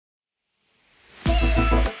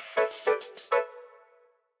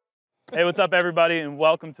Hey, what's up, everybody, and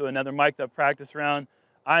welcome to another mic'd up practice round.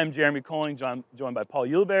 I'm Jeremy Koling, joined by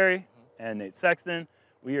Ulibarri and Nate Sexton.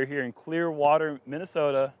 We are here in Clearwater,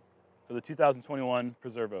 Minnesota for the 2021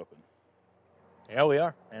 Preserve Open. Yeah, we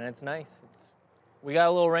are, and it's nice. We got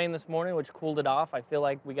a little rain this morning, which cooled it off. I feel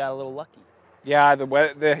like we got a little lucky. Yeah,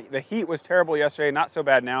 the heat was terrible yesterday, not so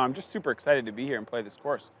bad now. I'm just super excited to be here and play this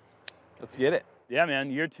course. Let's get it. Yeah,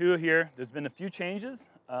 man, year two here. There's been a few changes,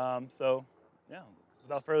 so yeah,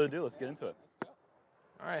 without further ado, let's get into it.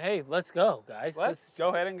 All right, hey, let's go, guys. Let's go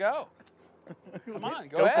ahead and go. Come on,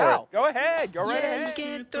 Go ahead. for it. Go ahead, go right ahead. You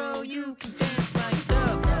can throw, you can dance like the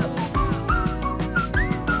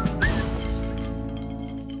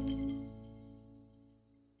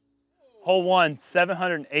Hole one,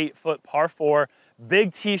 708-foot par four.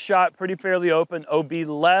 Big tee shot, pretty fairly open. OB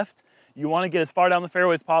left. You want to get as far down the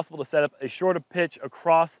fairway as possible to set up a shorter pitch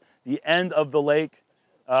across the end of the lake.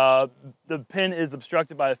 The pin is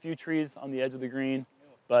obstructed by a few trees on the edge of the green,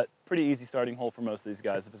 but pretty easy starting hole for most of these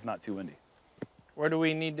guys if it's not too windy. Where do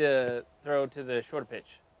we need to throw to the shorter pitch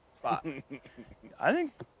spot? I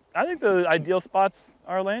think the ideal spot's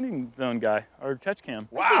our landing zone guy, our catch cam.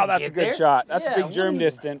 Wow, that's a get good there. shot. That's Yeah, a big germ woo.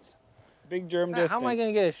 distance. Big germ distance. How am I going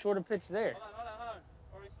to get a shorter pitch there? Hold on.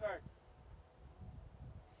 Before we start,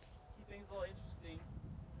 keep things a little interesting.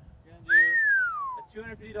 We're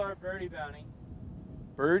gonna do a $250 birdie bounty.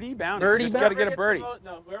 Birdie bounty. Birdie Just bounty? got to get a birdie.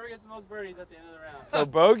 Whoever gets the most birdies at the end of the round. So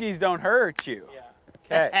bogeys don't hurt you. Yeah.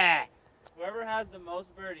 Okay. Whoever has the most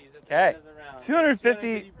birdies at the end of the round.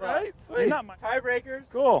 250, $250, right? Sweet. Not my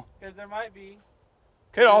Tiebreakers. cool. Because there might be.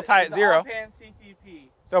 Could all tie at It's an 0. Offhand CTP.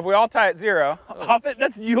 So if we all tie at 0, Off it,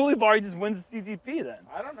 that's Ulibarri just wins the CTP then.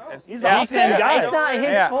 I don't know. He's Yeah. an offhand guy. It's not his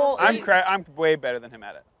yeah, fault. I'm way better than him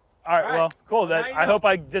at it. All right, well, cool. Now That, you I know. hope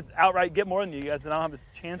I just outright get more than you guys, and I don't have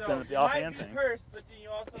a chance So then with the you offhand might be thing. cursed, but you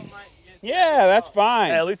also might get. Yeah, that's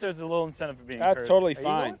fine. Hey, at least there's a little incentive for being That's cursed. totally Are you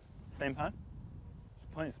fine. going? Same time?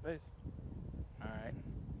 There's plenty of space. All right.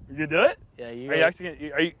 You gonna do it? Yeah, Are you actually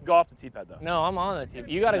gonna, are you go off the tee pad though? No, I'm on the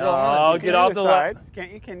tee. You got to No, go on I'll the tee. get off the the sides.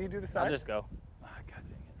 Can't you? Can you do the sides? I'll just go. Ah, God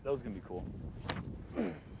dang it. Those are gonna be cool.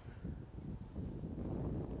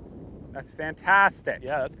 That's fantastic.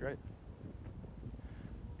 Yeah, that's great.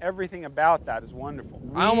 Everything about that is wonderful.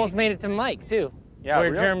 I almost made it to Mike, too. Yeah,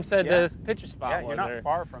 where really? Jerm said Yeah. the pitcher spot Yeah, was. you're not or-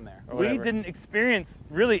 far from there. or We whatever. didn't experience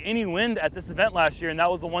really any wind at this event last year, and that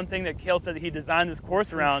was the one thing that Kale said that he designed this course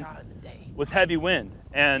First around shot of the day. was heavy wind,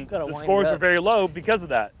 and Gotta the wind scores it were up. very low because of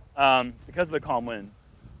that, because of the calm wind.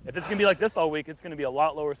 If it's gonna be like this all week, it's gonna be a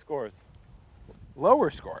lot lower scores. Lower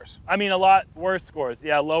scores. I mean, a lot worse scores.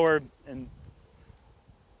 Yeah, lower, and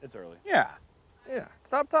it's early. Yeah. Yeah,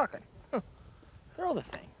 stop talking. Throw the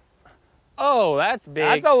thing. Oh, that's big.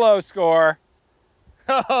 That's a low score.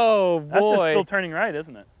 Oh, boy. That's just still turning right,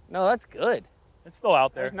 isn't it? No, that's good. It's still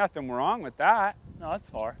out there. There's nothing wrong with that. No, it's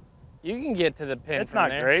far. You can get to the pin. It's from not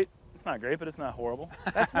there. great. It's not great, but it's not horrible.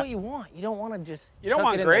 That's what you want. You don't want to just. You don't chuck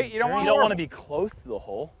want it in great, the you don't drain. want You don't want to horrible. be close to the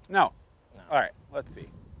hole. No. No. All right, let's see.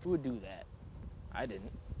 Who would do that? I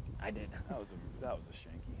didn't. I did. That was a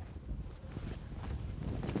shanky.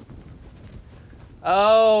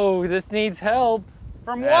 Oh, this needs help.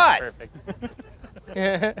 From That's what? perfect.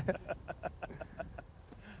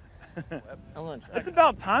 I'm gonna try. It's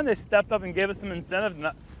about time they stepped up and gave us some incentive.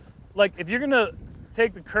 Like, if you're gonna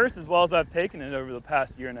take the curse as well as I've taken it over the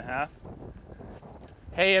past year and a half,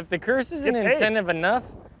 Hey, if the curse isn't Get paid. incentive enough,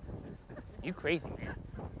 you crazy, man.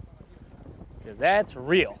 Because that's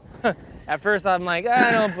real. At first, I'm like,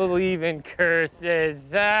 I don't believe in curses.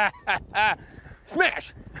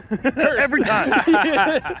 Smash! every time.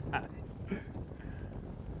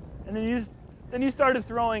 And then you started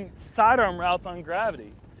throwing sidearm routes on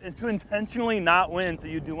gravity and to intentionally not win so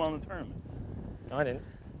you do well in the tournament. No, I didn't.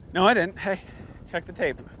 No, I didn't. Hey, check the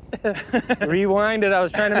tape. Rewind it. I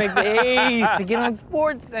was trying to make the ace to get on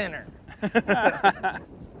Sports Center.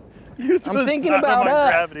 You threw I'm thinking sidearm about on us.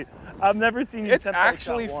 Gravity. I've never seen you It's attempt that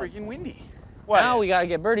actually shot once. freaking windy. Now we gotta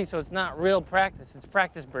get birdies, so it's not real practice. It's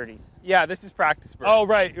practice birdies. Yeah, this is practice birdie. Oh,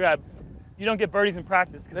 right, yeah. You don't get birdies in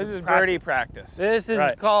practice. 'cause This it's is birdie practice. This is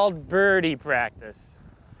Right. called birdie practice.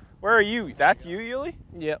 Where are you? That's you, Yuli?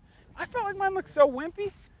 Yep. I felt like mine looked so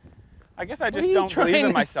wimpy. I guess I are just you don't trying believe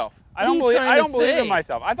in to myself. I what are don't you believe. trying I to don't believe say? in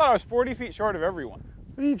myself. I thought I was 40 feet short of everyone.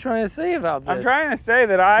 What are you trying to say about this? I'm trying to say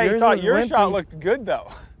that I Yours thought was your shot wimpy. looked good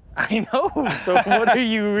though. I know. So what are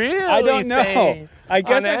you really I don't know. saying? I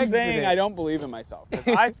guess on I'm saying accident? I don't believe in myself. 'Cause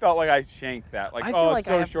I felt like I shanked that. Like, I feel oh, like it's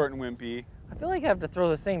I so have to- short and wimpy. I feel like I have to throw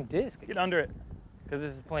the same disc Get under it. because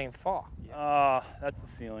this is playing fall. That's the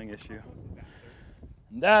ceiling issue.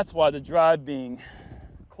 And that's why the drive being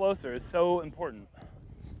closer is so important.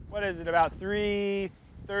 What is it, about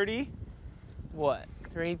 330? what?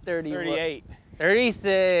 330. 38.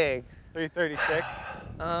 36. 336.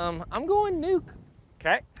 I'm going nuke.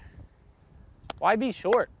 Okay. Why be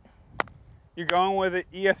short? You going with an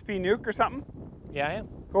ESP nuke or something? Yeah, I am.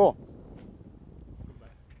 Cool.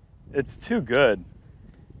 It's too good.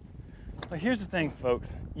 But here's the thing,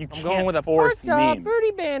 folks. You I'm can't going with a force memes.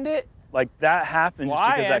 Birdie Bandit. Like that happened just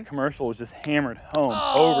because Lion. that commercial was just hammered home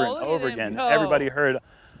Oh, over look and at over him again. go. Everybody heard,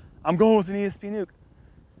 I'm going with an ESP nuke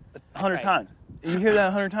 100 Okay. times. You hear that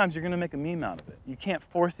 100 times, you're gonna make a meme out of it. You can't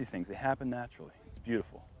force these things, they happen naturally. It's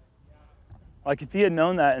beautiful. Like if he had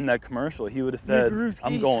known that in that commercial, he would have said,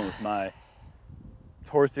 I'm going with my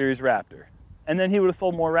Tour Series Raptor. And then he would have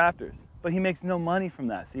sold more Raptors. But he makes no money from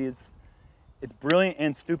that. See, it's brilliant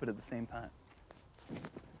and stupid at the same time.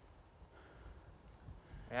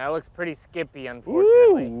 Yeah, it looks pretty skippy,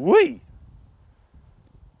 unfortunately. Woo-wee!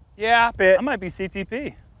 Yeah, a bit. I might be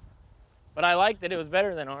CTP. But I liked it. It was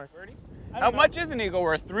better than ours. How much is an eagle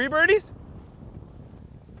worth? 3 birdies?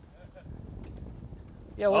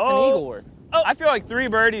 Yeah, what's Oh. an eagle worth? I feel like 3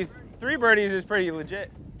 birdies. 3 birdies is pretty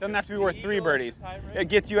legit. Doesn't have to be worth 3 birdies. It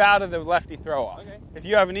gets you out of the lefty throw off. Okay. If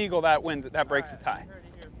you have an eagle, that wins it. That breaks the tie.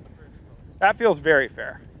 That feels very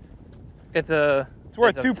fair. It's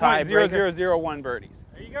Worth a tiebreaker. 2.0001 birdies.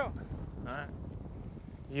 There you go. All right.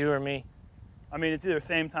 You or me? I mean, it's either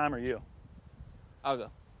same time or you. I'll go.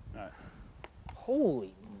 All right.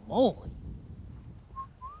 Holy moly.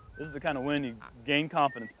 This is the kind of win you gain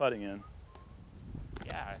confidence putting in.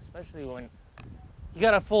 Yeah, especially when you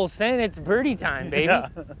got a full send, it's birdie time, baby. Yeah.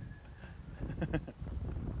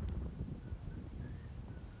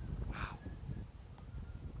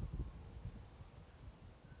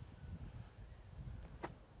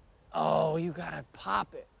 Oh, you gotta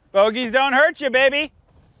pop it. Bogeys don't hurt you, baby.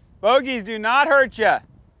 Bogeys do not hurt you.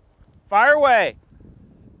 Fire away.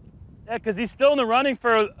 Yeah, because he's still in the running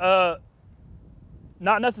for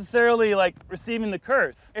not necessarily like receiving the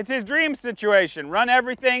curse. It's his dream situation. Run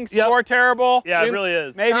everything, Yep. score terrible. Yeah, it really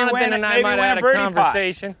is. Maybe Jonathan win, and I maybe might win have a had a birdie pot.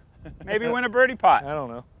 conversation. Maybe win a birdie pot. I don't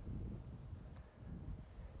know.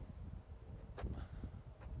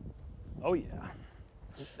 Oh yeah.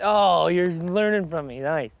 Oh, you're learning from me.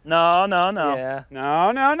 Nice. No. Yeah.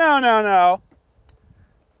 No.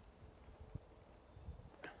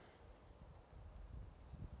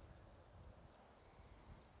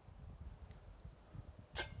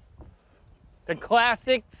 The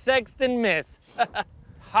classic Sexton miss.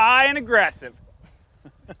 High and aggressive.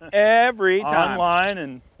 Every time. Online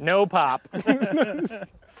and No pop.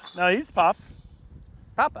 no, he's pops.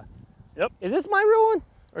 Papa. Yep. Is this my real one?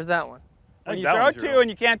 Or is that one? When think you that throw one's your 2 own. and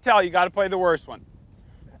you can't tell, you got to play the worst one.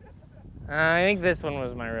 I think this one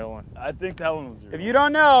was my real one. I think that one was your. If you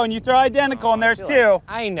don't know and you throw identical and I there's feel 2,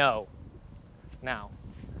 I know. Now.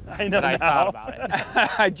 I know But I now. thought about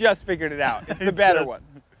it. I just figured it out. It's the It better says-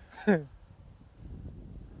 one.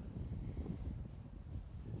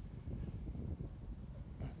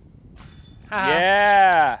 Haha.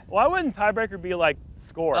 Yeah. Why wouldn't tiebreaker be like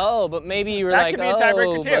score? Oh, but maybe you were That like, could be a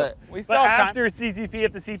tiebreaker oh, too. but We still But have time. after CTP,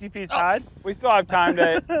 if the CTP is tied, We still have time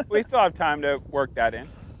to. We still have time to work that in.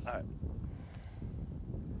 all right.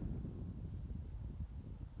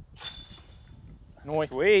 Noise.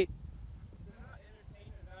 Sweet.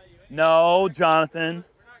 No, Jonathan.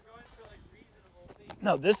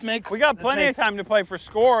 No, this makes. We got this plenty makes- of time to play for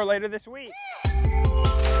score later this week.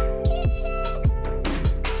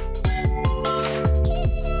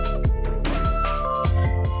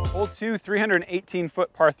 Hole 2,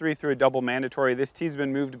 318-foot par 3 through a double mandatory. This tee's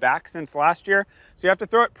been moved back since last year, so you have to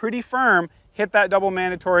throw it pretty firm, hit that double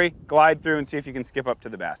mandatory, glide through, and see if you can skip up to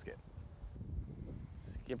the basket.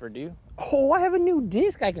 Skipper do. Oh, I have a new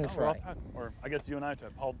disc I can Oh, we're all try. tied. Or I guess you and I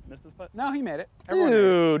tried. Paul missed this putt. No, he made it. Everyone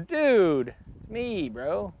made it. Dude, it's me,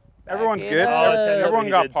 bro. Back Everyone's it good. up. I'll tell you Everyone that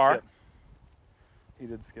he got did par. skip. He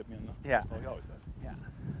did skip me in the. Yeah. That's all he always does. Yeah.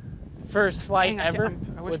 First flight Dang, ever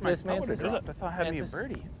I wish with my this putt would've mantis. dropped. I thought I had me a Mantis.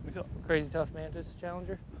 birdie. We feel. Crazy Tough Mantis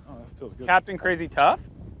Challenger. Oh, that feels good. Captain Crazy Tough?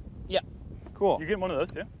 Yeah. Cool. You getting one of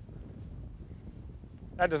those too?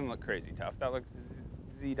 That doesn't look crazy tough. That looks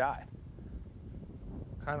Z-die.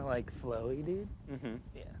 Kind of like flowy, dude. Mm-hmm.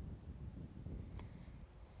 Yeah.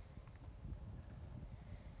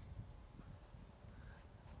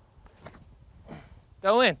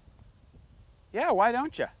 Go in. Yeah, why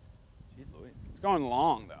don't you? Jeez Louise. It's going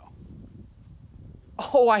long, though.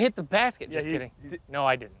 Oh, I hit the basket. Yeah, Just he- kidding. he's- No,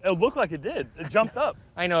 I didn't. It looked like it did. It jumped up.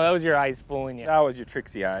 I know, that was your eyes fooling you. That was your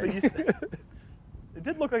tricksy But eyes. you said, it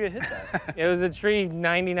did look like it hit that. It was a tree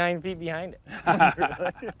 99 feet behind it.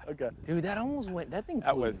 Okay. Dude, that almost went, that thing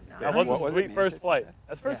That flew was nice. That was a What was sweet it? first flight.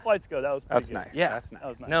 As first Yeah. flights go, that was pretty That's good. nice. Yeah. That's nice. That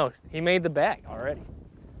was nice. No, he made the bag already.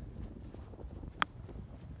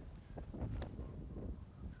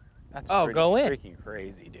 That's Oh, pretty go in. freaking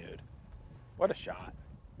crazy, dude. What a shot.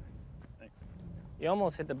 Thanks. You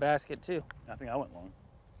almost hit the basket too. I think I went long.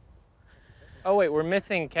 Oh wait, we're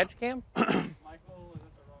missing catch cam? Michael is at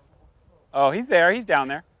the wrong hole. Oh, he's there. He's down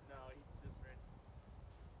there. No, he's just ready.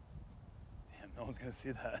 Damn, no one's gonna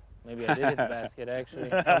see that. Maybe I did hit the basket actually.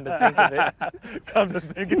 Come to think of it. Come to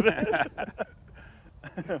think of it.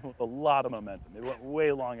 With a lot of momentum. It went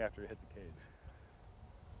way long after it hit the cage.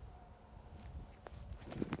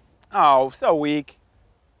 Oh, so weak.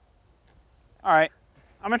 All right,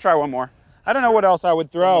 I'm gonna try one more. I don't know what else I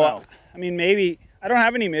would throw. Someone else. I mean, maybe, I don't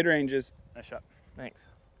have any mid-ranges. Nice shot. Thanks.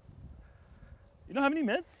 You don't have any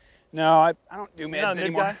mids? No, I don't do You're mids not a mid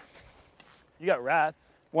anymore. guy? You got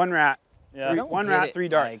rats. One rat. Yeah. don't One get rat, it, 3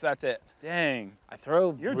 darts, like- that's it. Dang. I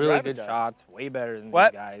throw You're a really driving good guy. shots, way better than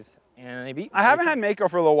What? these guys. And they beat me I haven't every had Mako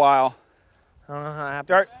for a little while. time. I don't know how it happens.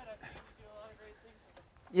 Dart.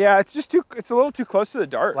 Yeah, it's just it's a little too close to the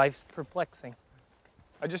dart. Life's perplexing.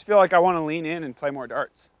 I just feel like I want to lean in and play more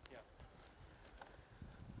darts.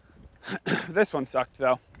 This one sucked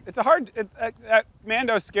though. It's a hard, that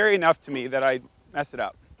Mando's scary enough to me that I mess it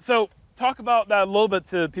up. So talk about that a little bit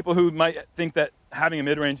to people who might think that having a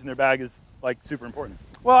mid-range in their bag is like super important.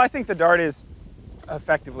 Well, I think the dart is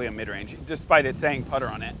effectively a mid-range, despite it saying putter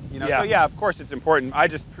on it. You know, Yeah. so yeah, of course it's important. I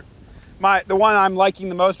just, the one I'm liking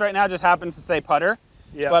the most right now just happens to say putter,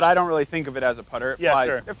 Yeah. but I don't really think of it as a putter. Yeah, flies,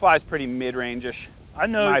 sure. It flies pretty mid-range-ish. I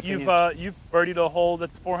know my you've birdied a hole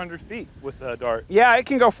that's 400 feet with a dart. Yeah, it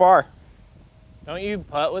can go far. Don't you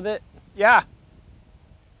putt with it? Yeah,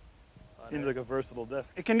 Seems like a versatile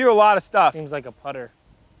disc. it can do a lot of stuff. Seems like a putter.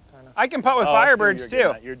 I can putt with Oh, I see what Firebirds you're getting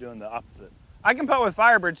too. at. You're doing the opposite. I can putt with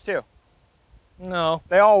Firebirds too. No,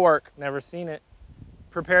 They all work. never seen it.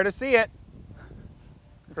 Prepare to see it.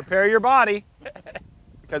 Prepare your body,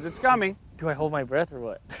 because it's coming. Do I hold my breath or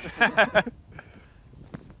what?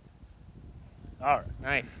 All right.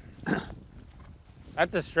 Nice.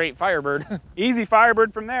 That's a straight Firebird. Easy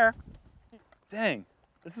Firebird from there. Dang.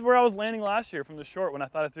 This is where I was landing last year from the short when I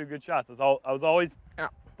thought I threw good shots. I was always Yeah.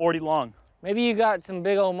 40 long. Maybe you got some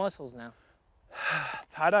big old muscles now.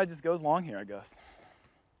 Tie-dye just goes long here, I guess.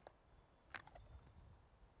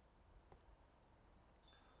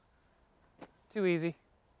 Too easy.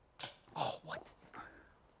 Oh, what?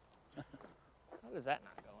 How does that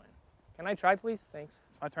not go in? Can I try, please? Thanks.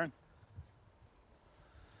 It's my turn.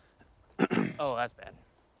 Oh, that's bad.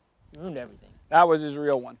 You ruined everything. That was his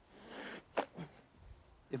real one.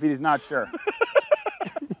 If he's not sure.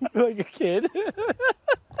 Like a kid.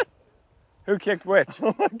 Who kicked which?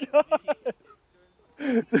 Oh my God.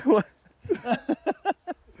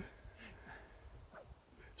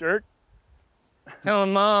 Jerk.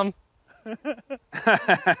 Telling mom. Dude,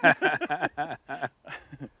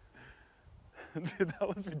 that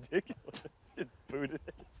was ridiculous. Just booted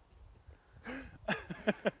it.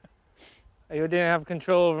 I didn't have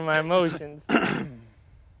control over my emotions.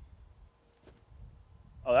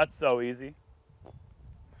 Oh, that's so easy.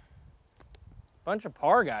 Bunch of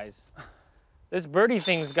par guys. This birdie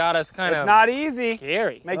thing's got us kind It's of not easy.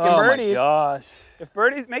 scary. Making Oh birdies. my gosh. If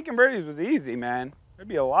making birdies was easy, man, there'd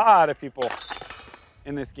be a lot of people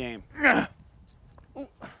in this game. I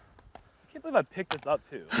can't believe I picked this up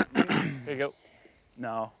too. Here you go.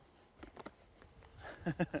 No.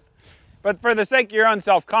 But for the sake of your own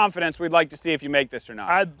self-confidence, we'd like to see if you make this or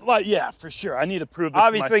not. Yeah, for sure. I need to prove this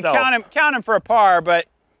Obviously, to myself. count him for a par, but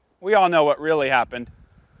we all know what really happened.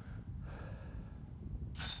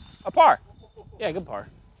 A par. Yeah, good par.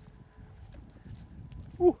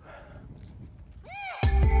 Woo.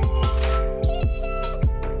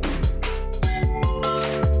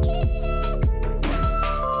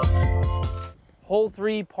 Hole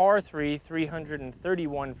 3, par 3,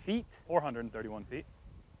 331 feet. 431 feet.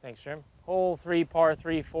 Thanks, Jerm. Hole 3, par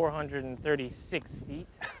 3, 436 feet.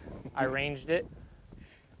 I ranged it.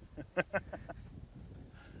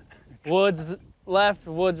 Woods left,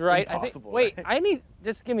 woods right. Impossible, Wait, right?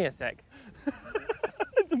 just give me a sec.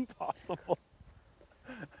 It's impossible.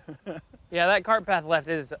 Yeah, that cart path left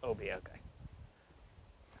is OB, okay.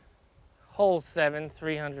 Hole 7,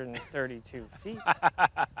 332 feet.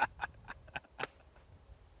 I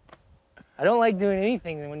don't like doing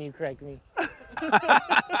anything when you correct me.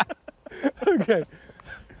 Okay.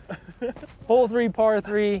 Hole 3, par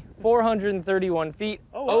 3, 431 feet.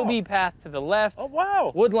 Oh, wow. OB path to the left. Oh,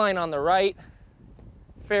 wow. Wood line on the right.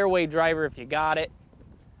 Fairway driver if you got it.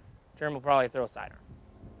 Jerm will probably throw a sidearm.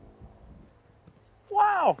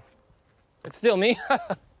 Wow. It's still me.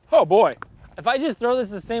 Oh boy. If I just throw this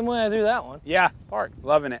the same way I threw that one, Yeah, park.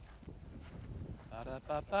 loving it.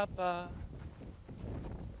 Ba-da-ba-ba-ba.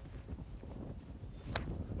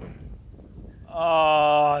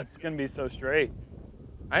 Oh, it's gonna be so straight.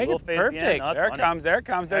 I think it's Little fade at the end. perfect. No, that's There it money. comes, there it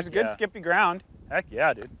comes. There's a Heck good yeah. skippy ground. Heck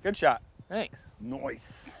yeah, dude. Good shot. Thanks.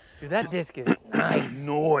 Nice. Dude, that disc is nice.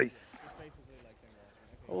 Nice.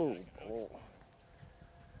 Oh, oh.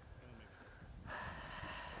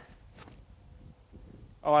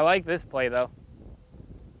 Oh, I like this play though.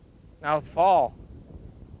 Now it's fall.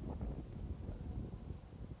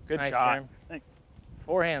 Good Nice, shot. Jerm. Thanks.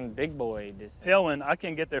 Forehand, big boy. Distance. Tailwind, I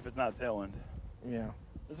can't get there if it's not a tailwind. Yeah.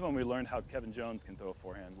 This is when we learned how Kevin Jones can throw a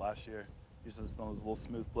forehand last year. He just those little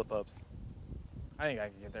smooth flip ups. I think I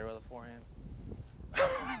could get there with a forehand.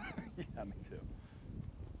 Yeah, me too.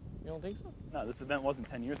 You don't think so? No, this event wasn't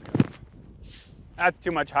 10 years ago. That's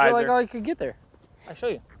too much I feel like hyzer. I could get there. I'll show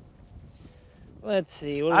you. Let's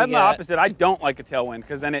see. What do I'm we the got? opposite. I don't like a tailwind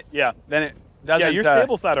because then it Yeah. doesn't. Yeah, you're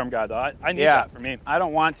stable sidearm guy though. I need Yeah. that for me. I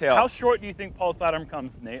don't want tail. How short do you think Paul's sidearm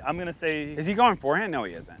comes, Nate? I'm gonna say. Is he going forehand? No,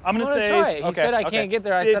 he isn't. I'm gonna I'm say. try it. He okay, said I okay. can't get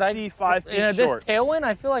there. I said I 55 feet this short. tailwind,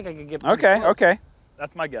 I feel like I could get pretty Okay, close. okay.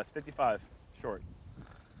 That's my guess. 55 short.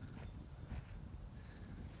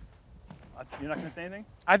 You're not gonna say anything?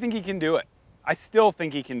 I think he can do it. I still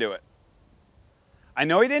think he can do it. I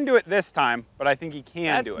know he didn't do it this time, but I think he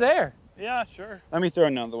can That's do it. there. Yeah, sure. Let me throw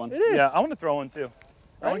another one. It is. Yeah, I want to throw one too. I want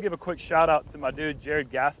Right? to give a quick shout out to my dude Jared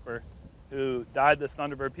Gasper, who died this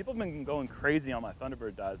Thunderbird. People have been going crazy on my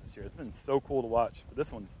Thunderbird dies this year. It's been so cool to watch. But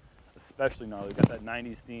this one's especially gnarly. We got that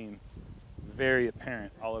 90s theme very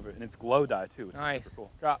apparent all over it. And it's glow dye too, which Nice. is super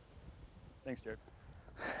cool. Drop. Thanks, Jared.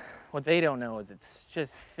 What they don't know is it's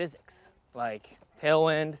just physics. Like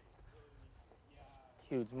tailwind,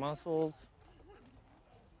 huge muscles,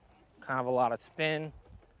 kind of a lot of spin.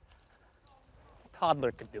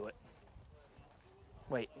 Toddler could do it.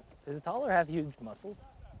 Wait, does a toddler have huge muscles?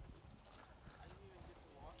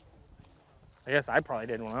 I guess I probably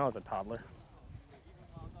did when I was a toddler.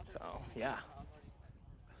 So, yeah.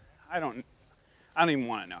 I don't even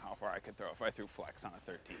want to know how far I could throw if I threw flex on a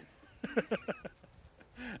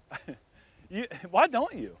 13. Why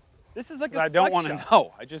don't you? This is like a I don't flex want to shot.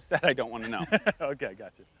 know. I just said I don't want to know. Okay,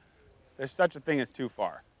 gotcha. There's such a thing as too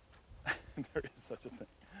far. There is such a thing.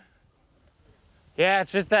 Yeah,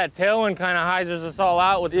 it's just that tailwind kind of hyzers us all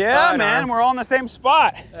out with the Yeah, sidearm. man, we're all in the same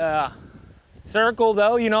spot. Circle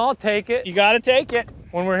though, you know, I'll take it. You got to take it.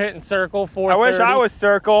 When we're hitting circle, I 430. wish I was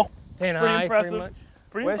circle. 10 Pretty high, impressive. pretty much.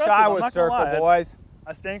 Pretty Wish impressive, I I'm was not gonna circle, lie. boys.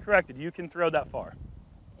 I stand corrected. You can throw that far.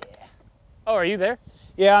 Oh, are you there?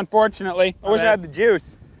 Yeah, unfortunately. I wish I bad. had the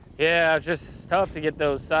juice. Yeah, it's just tough to get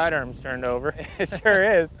those sidearms turned over. It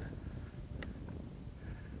sure is.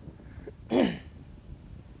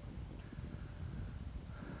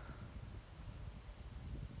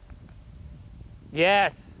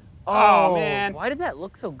 Yes. Oh, man. Why did that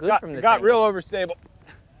look so good from this Got angle? real overstable.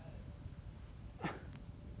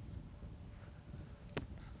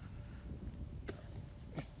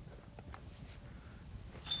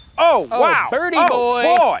 Oh, wow. birdie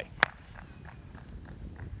oh, boy.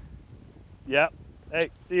 Yep. Hey,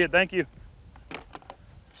 see you. Thank you.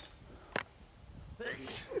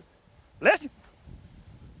 Bless you.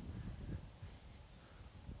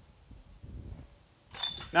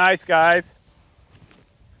 Nice, guys.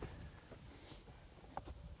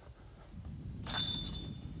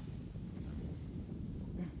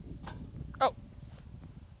 Oh.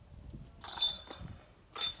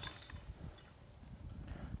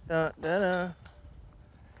 Da, da, da.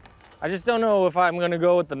 I just don't know if I'm gonna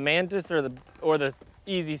go with the mantis or the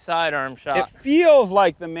easy sidearm shot. It feels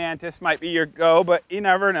like the mantis might be your go, but you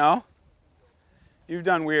never know. You've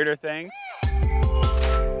done weirder things.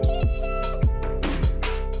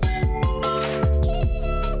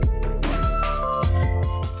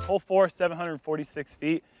 Hole 4, 746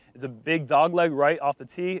 feet. It's a big dog leg right off the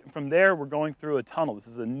tee. From there, we're going through a tunnel. This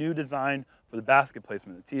is a new design for the basket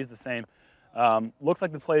placement. The tee is the same. Looks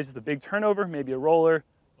like the play is just a big turnover, maybe a roller,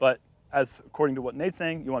 but as according to what Nate's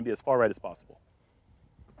saying, you want to be as far right as possible.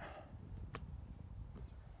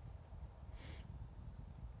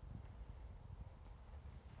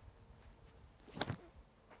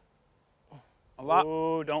 A lot.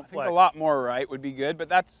 Ooh, don't I think flex. a lot more right would be good, but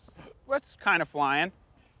that's kind of flying.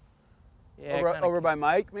 Yeah, over by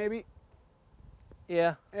Mike, maybe.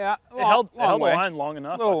 Yeah. Yeah, It held the way. line long A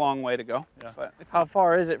enough. little long way to go. Yeah. But How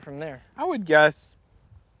far is it from there? I would guess.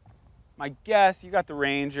 My guess, you got the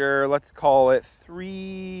Ranger. Let's call it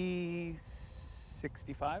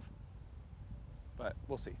 365. But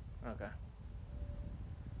we'll see. Okay. Is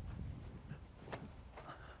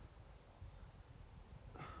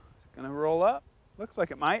it gonna roll up? Looks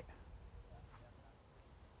like it might.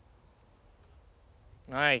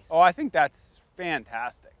 Nice. Oh, I think that's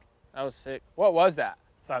fantastic. That was sick. What was that?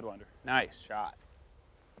 Sidewinder. Nice shot.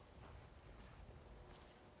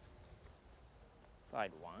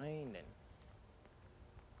 Side wind and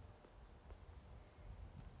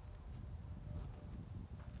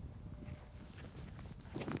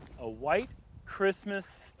A white Christmas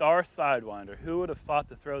star Sidewinder. Who would have thought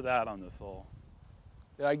to throw that on this hole?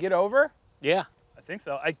 Did I get over? yeah. I think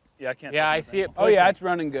so. I can't. Yeah, tell I from see it. this Oh yeah, pushing. it's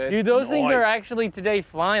running good. Dude, those things are Nice. actually today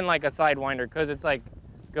flying like a Sidewinder because it's like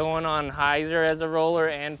going on hyzer as a roller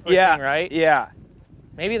and pushing, Yeah, right? yeah.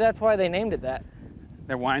 Maybe that's why they named it that.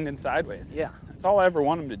 They're winding sideways. Yeah. That's all I ever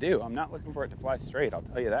want them to do. I'm not looking for it to fly straight, I'll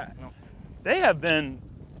tell you that. They have been,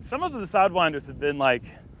 some of the Sidewinders have been like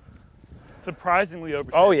surprisingly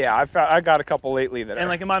overshaped. Oh yeah, I got a couple lately that And are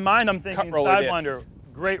like in my mind, I'm thinking cut roller Sidewinder, discs.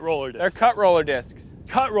 great roller disc. They're cut roller discs.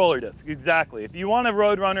 Cut roller disc, exactly. If you want a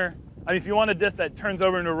Roadrunner, I mean, if you want a disc that turns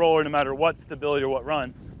over into a roller no matter what stability or what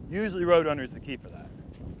run, usually Roadrunner is the key for that.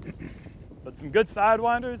 But some good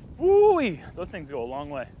Sidewinders, woo-wee, those things go a long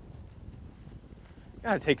way.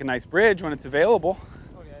 Gotta take a nice bridge when it's available.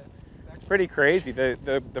 It's pretty crazy.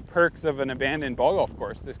 The perks of an abandoned ball golf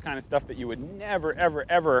course, this kind of stuff that you would never, ever,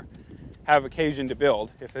 ever have occasion to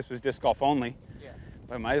build if this was disc golf only. Yeah.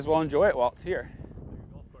 But I might as well enjoy it while it's here.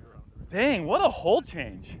 Dang, what a hole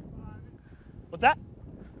change. What's that?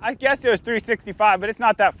 I guessed it was 365, but it's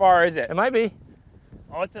not that far, is it? It might be.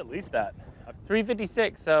 Oh, it's at least that.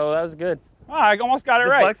 356, so that was good. Oh, I almost got it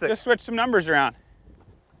right. Dyslexic. Just switch some numbers around.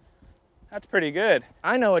 That's pretty good.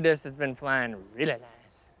 I know a disc that's been flying really nice.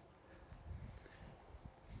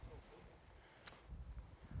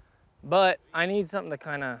 But I need something to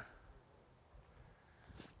kind of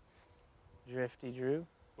drifty drew.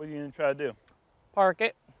 What are you gonna try to do? Park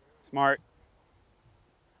it. Smart.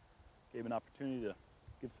 Gave an opportunity to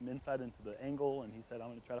give some insight into the angle, and he said, I'm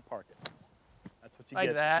gonna try to park it. That's what you Like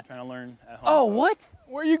get that. for trying to learn at home. Oh, folks. what?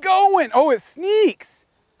 Where are you going? Oh, it sneaks.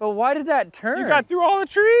 But why did that turn? You got through all the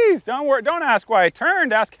trees. Don't worry. Don't ask why it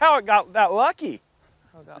turned. Ask how it got that lucky.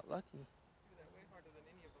 I got lucky.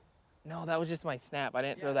 No, that was just my snap. I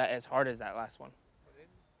didn't throw that as hard as that last one.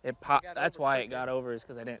 It popped. That's why it got over, is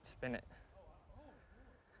because I didn't spin it.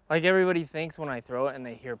 Like everybody thinks when I throw it and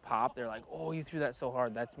they hear pop, they're like, oh, you threw that so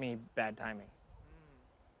hard. That's me, bad timing.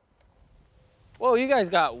 Whoa, you guys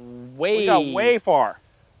got way, We got way far.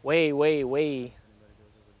 way.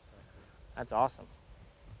 That's awesome.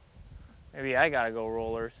 Maybe I gotta go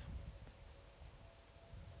rollers.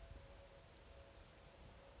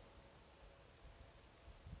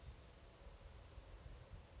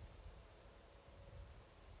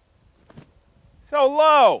 So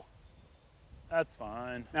low. That's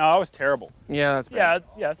fine. No, that was terrible. Yeah, that's Yeah,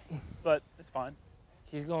 yes, but it's fine.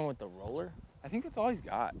 He's going with the roller. I think that's all he's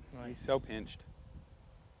got. Nice. He's so pinched.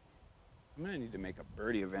 I'm gonna need to make a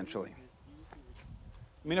birdie eventually.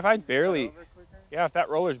 I mean, if I barely, yeah, if that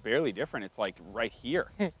roller's barely different, it's like right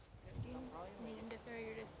here. Need him to throw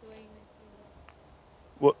your disc the way you make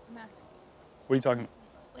What? the mask. What are you talking about?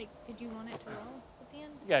 Like, did you want it to roll at the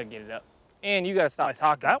end? You gotta get it up. And you gotta stop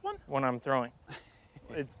talking That one? when I'm throwing.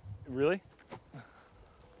 It's really?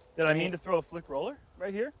 Did I mean to throw a flick roller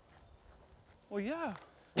right here? Well, yeah.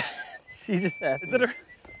 She just asked Is me. it a,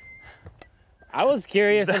 I was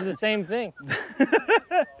curious of the same thing.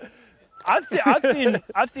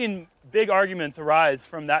 I've seen big arguments arise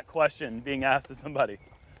from that question being asked to somebody.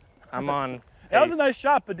 I'm on. That was a nice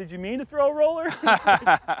shot, but did you mean to throw a roller?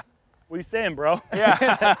 What are you saying, bro?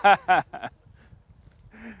 Yeah.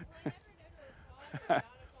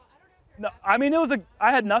 No, I mean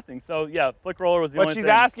I had nothing. So yeah, flick roller was the What only she's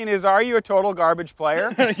thing. asking is, are you a total garbage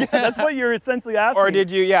player? Yeah, that's what you're essentially asking. Or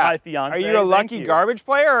did you, yeah. my fiance. Are you a Thank lucky you. garbage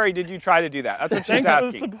player, or did you try to do that? That's what she's Thanks for the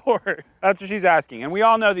asking. support. That's what she's asking, and we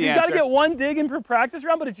all know the She's answer. got to get one dig in per practice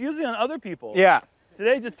round, but it's usually on other people. Yeah.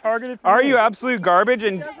 Today just targeted for Are me. you absolute garbage?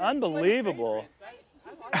 And Unbelievable.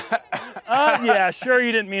 Yeah, sure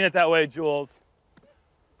you didn't mean it that way, Jules.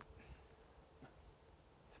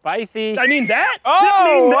 Spicy. I mean that? oh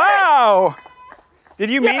Didn't mean that. wow! Did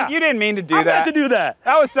you mean Yeah. you didn't mean to do I that? meant to do that.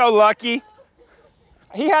 That was so lucky.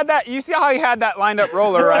 He had that. You see how he had that lined up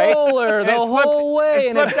roller, right? Roller And the it slipped- whole way.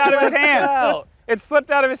 It and slipped out of his slipped hand. out. It slipped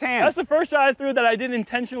out of his hand. That's the first shot I threw that I didn't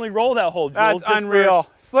intentionally roll that hole, Jules. That's just for- unreal.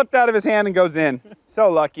 Slipped out of his hand and goes in. So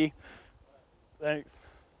lucky. Thanks.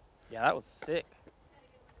 Yeah, that was sick.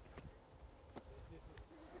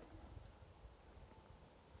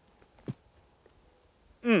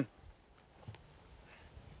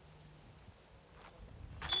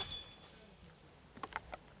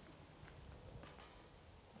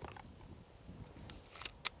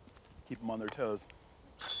 Keep them on their toes.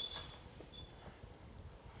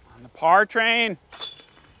 On the par train.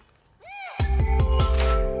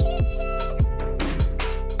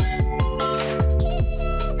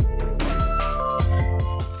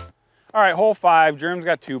 All right, hole 5. Jerm's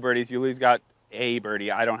got 2 birdies. Yuli's got a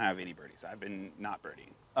birdie. I don't have any birdies. I've been not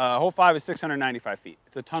birdieing. Hole 5 is 695 feet.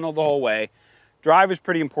 It's a tunnel the whole way. Drive is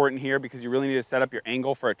pretty important here because you really need to set up your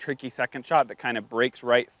angle for a tricky second shot that kind of breaks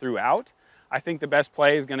right throughout. I think the best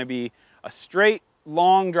play is going to be a straight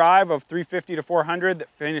long drive of 350 to 400 that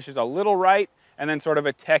finishes a little right, and then sort of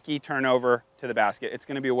a techie turnover to the basket. It's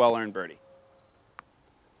going to be a well-earned birdie.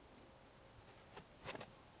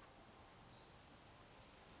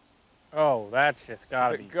 Oh, that's just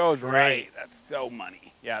gotta be If it goes great. right, that's so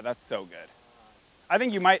money. Yeah, that's so good. I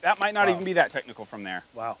think that might not even be that technical from there.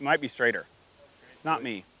 Wow. It might be straighter. Not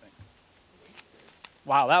me. Thanks.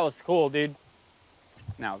 Wow, that was cool, dude.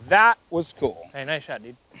 Now that was cool. Hey, nice shot,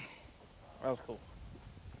 dude. That was cool.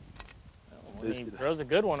 When This he dude. throws a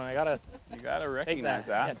good one, I gotta You gotta take recognize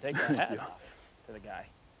that. that. Yeah, take that hat off to the guy.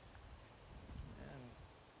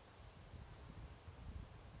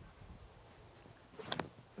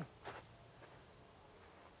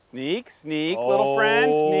 Sneak, sneak, little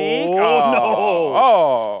friend, sneak. Oh, no.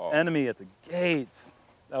 Oh. Enemy at the gates.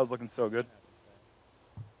 That was looking so good.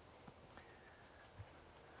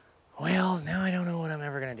 Well, now I don't know what I'm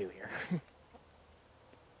ever gonna do here.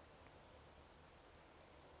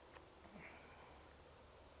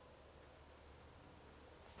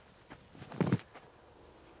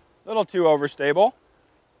 Little too overstable.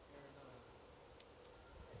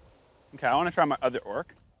 Okay, I want to try my other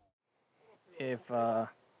orc. If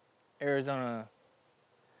Arizona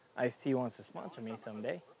Iced Tea wants to sponsor me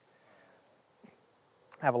someday,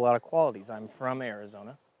 I have a lot of qualities. I'm from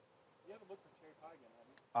Arizona.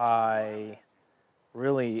 I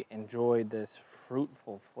really enjoyed this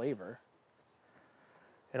fruitful flavor.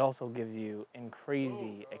 It also gives you a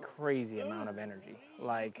crazy amount of energy.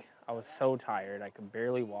 Like, I was so tired, I could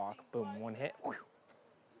barely walk. Boom, one hit, whew,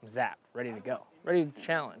 zap, ready to go. Ready to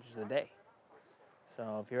challenge the day.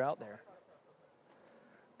 So if you're out there,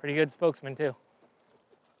 pretty good spokesman too.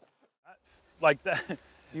 Like that.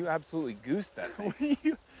 You absolutely goosed that thing.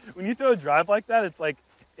 when you throw a drive like that, it's like,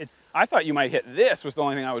 I thought you might hit this was the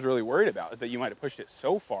only thing I was really worried about, is that you might have pushed it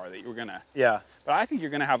so far that you were gonna, yeah. but I think you're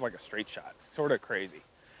gonna have like a straight shot. Sort of crazy.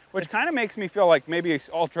 Which kind of makes me feel like maybe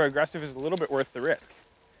ultra aggressive is a little bit worth the risk.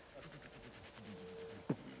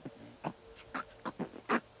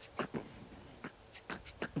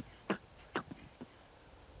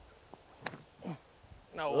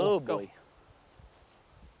 No, Oh go. boy.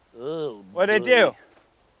 Oh, What did it do? boy.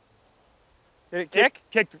 Did it kick?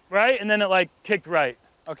 Kicked right, and then it like kicked right.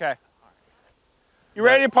 Okay. You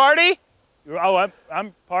ready to party? Oh,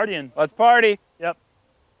 I'm partying. Let's party. Yep.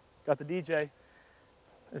 Got the DJ.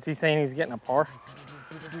 Is he saying he's getting a par?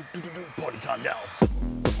 Party time now.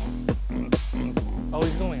 Oh,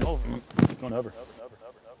 he's going over. It's going over.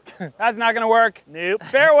 That's not gonna work. Nope.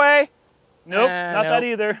 Fairway. Nope. Nah, Not that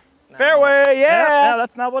nope. either. No. Fairway. Yeah. Yeah,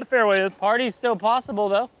 that's not what a fairway is. Party's still possible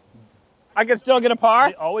though. I can still get a par.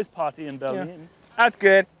 They always potty and belly. Yeah. That's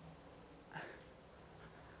good.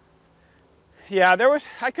 Yeah,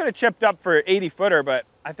 I could have chipped up for 80 footer, but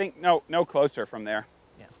I think no closer from there.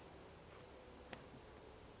 Yeah.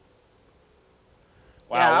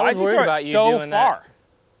 Wow, Yeah, I was why'd you worried throw it about you so doing that. far?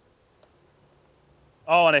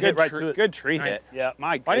 Oh, and I Good, hit right to it. good tree Nice. hit. Yeah.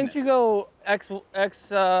 My goodness. Why didn't you go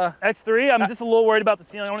X3. I'm just a little worried about the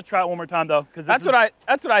ceiling. I want to try it one more time though, because That's what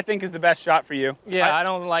I think is the best shot for you. Yeah, I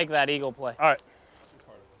don't like that eagle play. All right.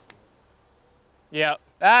 Yep.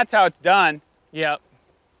 That's how it's done. Yep.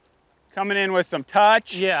 Coming in with some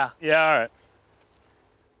touch. Yeah. Yeah. All right.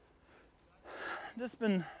 Just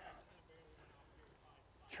been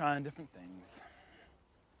trying different things.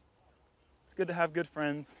 It's good to have good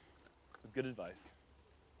friends with good advice.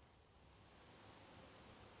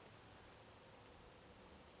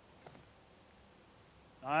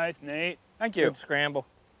 Nice, Nate. Thank you. Good scramble.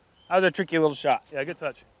 That was a tricky little shot. Yeah, good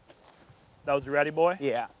touch. That was your ratty boy?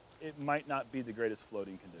 Yeah. It might not be the greatest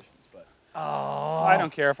floating conditions, but Oh. I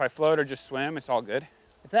don't care if I float or just swim. It's all good.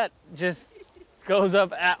 If that just goes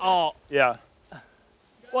up at all. yeah.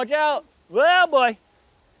 Watch out. Well, boy.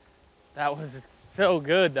 That was so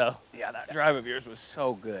good though. Yeah, that drive of yours was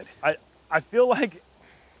so good. I feel like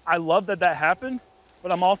I love that happened,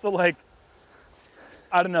 but I'm also like,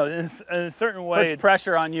 I don't know, in a certain way, Puts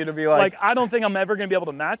pressure on you to be like, I don't think I'm ever going to be able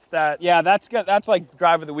to match that. yeah, that's good. That's like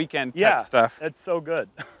drive of the weekend type Yeah, stuff. it's so good.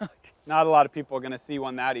 Not a lot of people are going to see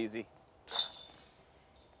one that easy.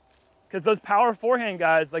 Because those power forehand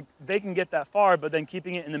guys, like, they can get that far, but then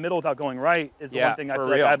keeping it in the middle without going right is the Yeah, one thing I for feel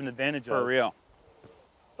like real. I have an advantage of. For real.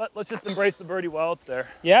 But let's just embrace the birdie while it's there.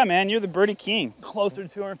 Yeah, man, you're the birdie king. Closer to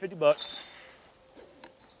 250 bucks.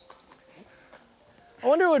 I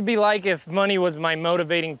wonder what it would be like if money was my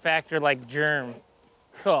motivating factor like Jerm.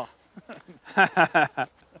 Cool.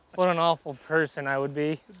 What an awful person I would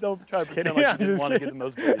be. Don't try to pretend kidding. like I'm you didn't just want to get the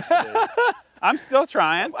most birdies today. I'm still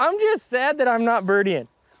trying. I'm just sad that I'm not birdieing.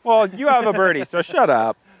 Well, you have a birdie, so shut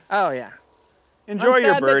up. Oh yeah. Enjoy I'm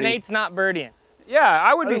your sad birdie. that Nate's not birdieing. Yeah,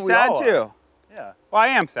 I would I be think we sad all are. too. Yeah. Well, I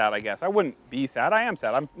am sad, I guess. I wouldn't be sad. I am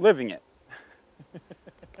sad. I'm living it.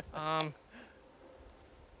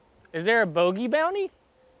 Is there a bogey bounty?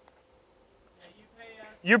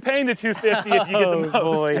 You're paying the $250 if you get the most.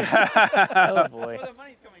 Boy. Oh boy. Where the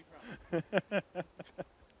money's coming from.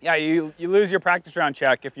 Yeah, you lose your practice round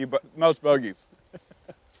check if you most bogeys.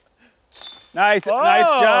 Nice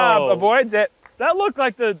job. Oh. Avoids it. That looked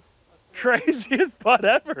like the craziest putt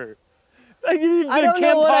ever. Like you I did a don't know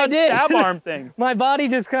Cam what I Todd did. stab arm thing. My body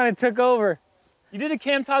just kind of took over. You did a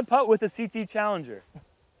Cam Todd putt with a CT Challenger.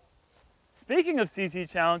 Speaking of CT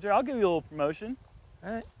Challenger, I'll give you a little promotion.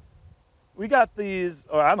 All right. We got these,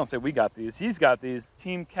 or I don't say we got these, he's got these,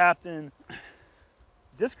 Team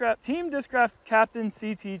Discraft Captain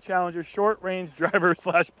CT Challenger short range driver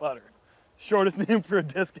 / putter. Shortest name for a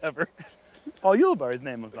disc ever. Paul Ulibarri's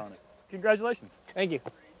name was on it. Congratulations. Thank you.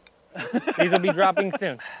 These will be dropping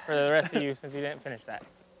soon for the rest of you since you didn't finish that.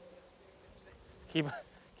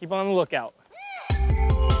 Keep on the lookout.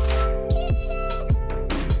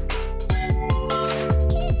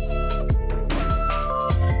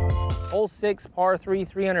 Hole 6, par 3,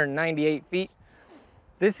 398 feet.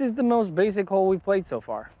 This is the most basic hole we've played so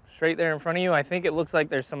far. Straight there in front of you. I think it looks like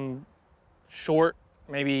there's some short,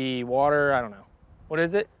 maybe water, I don't know. What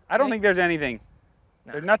is it? I don't think there's anything.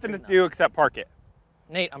 Nah, There's nothing to there's do except park it.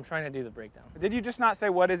 Nate, I'm trying to do the breakdown. Did you just not say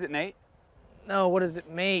what is it, Nate? No, what is it,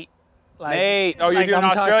 mate? Like, Nate. Oh, you're like doing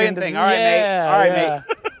I'm an Australian talking to- thing. All right, yeah, Nate. All right, yeah.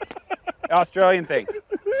 mate. Australian thing.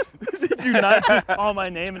 Did you not just call my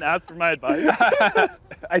name and ask for my advice?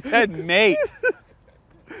 I said mate.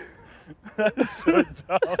 That is so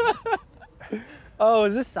dumb. Oh,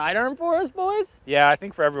 is this sidearm for us, boys? Yeah, I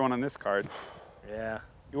think for everyone on this card. Yeah.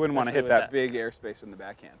 You wouldn't want to hit Especially that with big airspace from the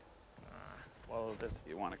backhand. Well, this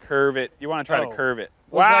You want to curve it. You want to try Oh. to curve it.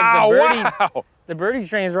 Looks like the Wow, wow. the birdie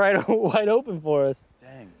train's right wide open for us.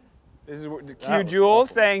 Dang. This is the Q That was Jules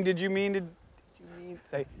awful. saying, did you mean to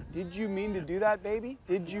do that, baby?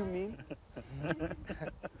 Did you mean? What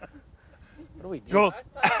do we do? Jules,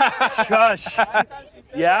 shush.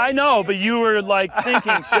 Yeah, I know, but you were like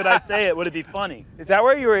thinking, should I say it? Would it be funny? Is that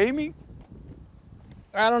where you were aiming?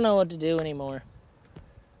 I don't know what to do anymore.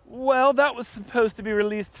 Well, that was supposed to be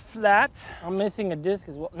released flat. I'm missing a disc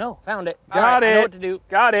as well. No, found it. Got All right, it. I know what to do.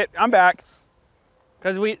 Got it. I'm back.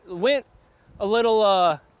 Because we went a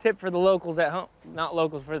little tip for the locals at home. Not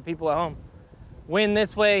locals, for the people at home. Win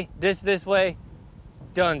this way, this way,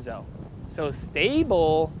 donezo. So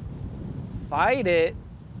stable, fight it,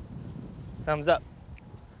 thumbs up.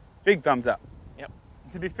 Big thumbs up.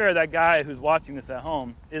 To be fair, that guy who's watching this at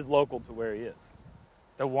home is local to where he is.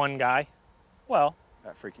 The one guy. Well,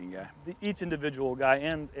 That freaking guy. each individual guy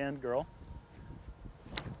and girl.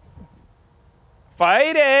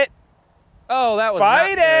 Fight it. Oh, that was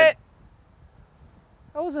Fight not good. it.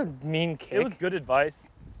 That was a mean kick. It was good advice,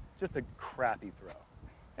 just a crappy throw.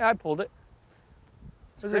 Yeah, I pulled it.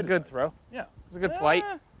 It was a great good advice. throw. Yeah. It was a good flight.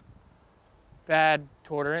 Bad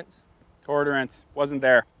tolerance. Tolerance wasn't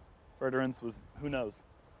there. Furtherance was, who knows?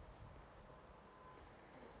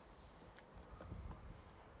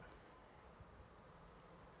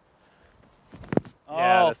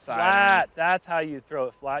 Yeah, Oh, the side flat. iron. That's how you throw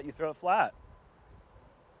it flat. You throw it flat.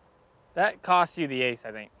 That cost you the ace,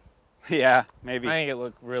 I think. Yeah, maybe. I think it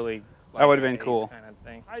looked really. That would've an been cool. ace kind of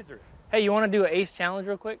thing. Heiser. Hey, you want to do an ace challenge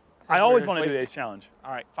real quick? I always want to do the ace challenge.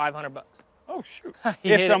 All right, $500. Oh, shoot. He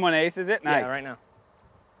hit If it. someone aces it, nice. Yeah, right now.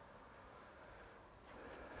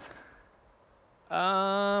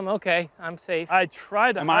 Okay, I'm safe. I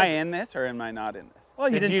tried to Am I heiser. in this or am I not in this? Well,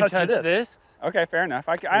 you Did didn't you touch the disc. discs? Okay, fair enough.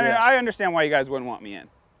 Yeah. I understand why you guys wouldn't want me in.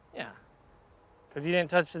 Yeah. Because you didn't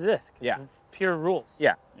touch the disc. It's Yeah. pure rules.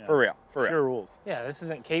 Yeah, Yeah, for it's real, for real. Pure rules. Yeah, this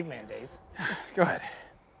isn't caveman days. Go ahead.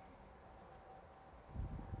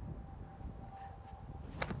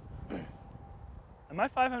 Am I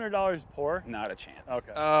 $500 poor? Not a chance.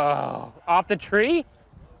 Okay. Oh, off the tree?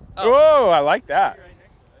 Oh, I like that.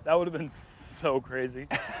 That would have been so crazy.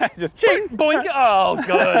 Just Ching, boink. Oh,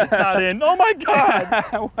 good. It's not in. Oh, my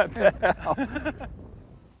God. What the hell?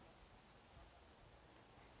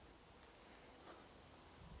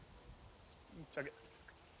 Check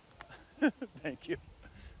it. Thank you.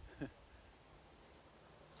 It's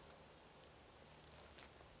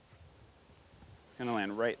gonna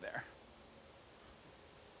land right there.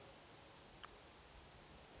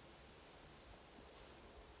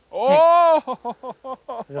 Oh!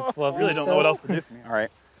 Is it fluffy I really don't know still? what else to do for me. All right.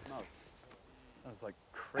 No, That was like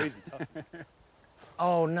crazy tough.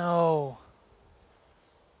 Oh no.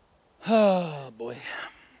 Oh boy.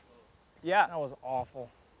 Yeah. That was awful.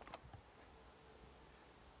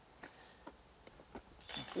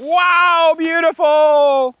 Wow,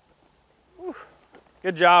 beautiful. Whew.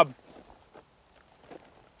 Good job.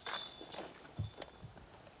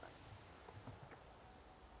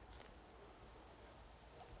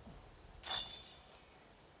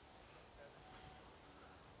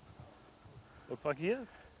 Looks like he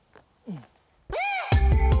is.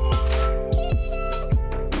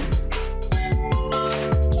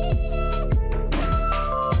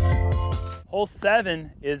 Hole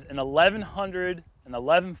 7 is an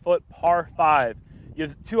 1111-foot par 5. You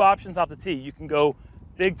have two options off the tee. You can go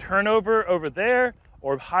big turnover over there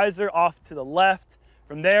or hyzer off to the left.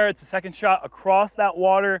 From there, it's a second shot across that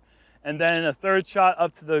water and then a third shot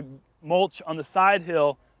up to the mulch on the side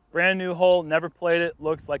hill. Brand new hole, never played it,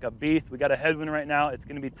 looks like a beast. We got a headwind right now. It's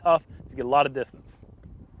gonna be tough to get a lot of distance.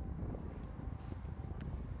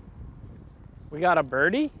 We got a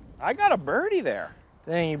birdie? I got a birdie there.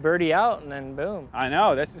 Dang, you birdie out and then boom. I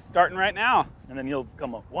know, this is starting right now. And then you'll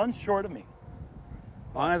come up one short of me.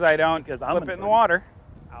 As long as I don't Because I'm flip gonna it in the birdie. water.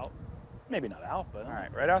 Out. Maybe not out, but. All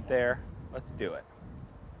right, right out there. Let's do it.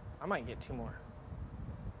 I might get 2 more.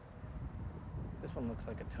 This one looks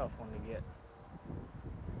like a tough one to get.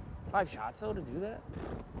 5 shots though to do that?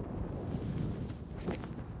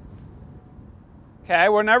 Okay,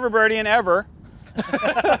 we're never birdieing ever.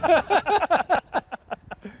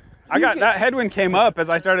 I got that headwind came up as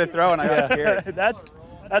I started throwing. I got scared. That's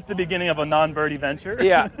the beginning of a non-birdie venture.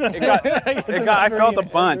 Yeah, I felt a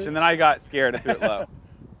bunch, and then I got scared. I threw it low.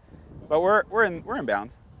 But we're in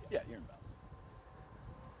bounds. Yeah, you're in bounds.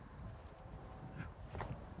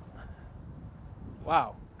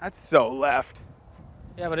 Wow. That's so left.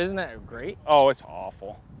 Yeah, but isn't that great? Oh, it's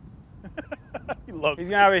awful. He loves He's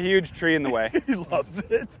it. gonna have a huge tree in the way. He loves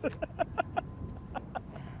it.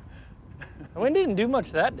 The wind didn't do much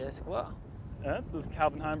to that disc. Wow. That's this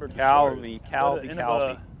Calvin Heimberg. Calvi.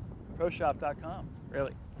 ProShop.com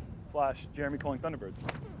Really? / Jeremy Koling Thunderbird.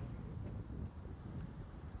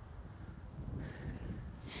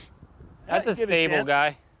 That's a Give it stable chance.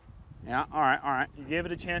 guy. Yeah. All right. All right. You gave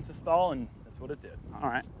it a chance to stall, and that's what it did. All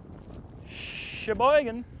right.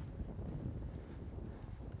 Sheboygan.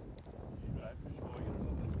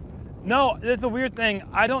 No, it's a weird thing.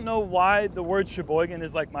 I don't know why the word Sheboygan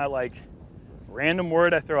is like my random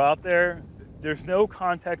word I throw out there. There's no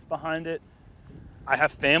context behind it. I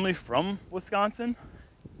have family from Wisconsin.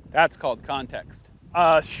 That's called context.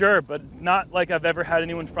 Sure, but not like I've ever had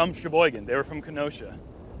anyone from Sheboygan. They were from Kenosha.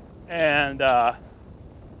 And I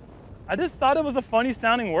just thought it was a funny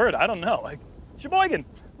sounding word. I don't know, like Sheboygan.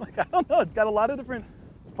 Like, I don't know, it's got a lot of different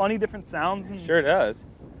funny different sounds. And Sure does.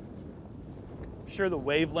 I'm sure the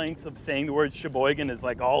wavelengths of saying the word Sheboygan is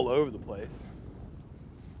like all over the place.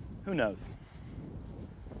 Who knows?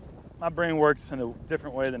 My brain works in a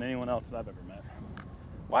different way than anyone else that I've ever met.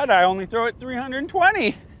 Why did I only throw it 320?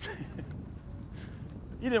 You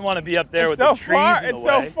didn't want to be up there with It's so the trees far. in the It's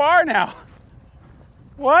way. so far now.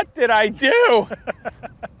 What did I do?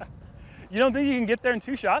 You don't think you can get there in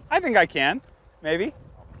 2 shots? I think I can. Maybe.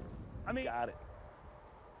 I mean, got it.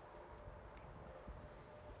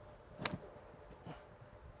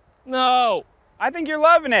 No. I think you're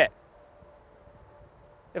loving it.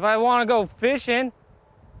 If I want to go fishing.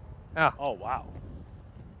 Oh, wow.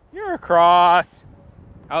 You're across.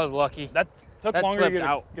 I was lucky. That took That longer to slipped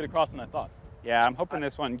out. get across than I thought. Yeah, I'm hoping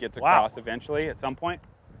this one gets Wow. across eventually at some point.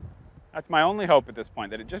 That's my only hope at this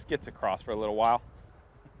point, that it just gets across for a little while.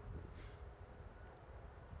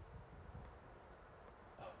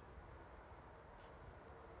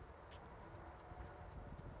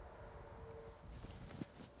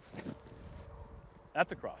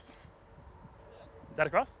 That's across. Is that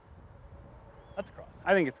across? That's across.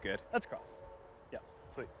 I think it's good. That's across. Yeah,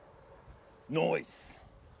 sweet. Noise.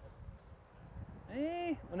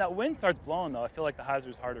 When that wind starts blowing, though, I feel like the hyzer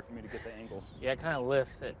is harder for me to get the angle. Yeah, it kind of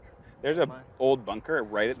lifts it. There's a old bunker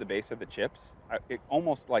right at the base of the chips. It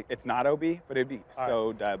almost like, it's not OB, but it'd be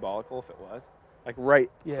so diabolical if it was. Like right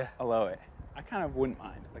Yeah. below it. I kind of wouldn't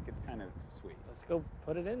mind. Like, it's kind of sweet. Let's go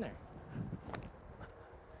put it in there.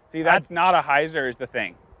 See, that's not a hyzer is the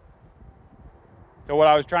thing. So what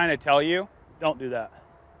I was trying to tell you, Don't do that.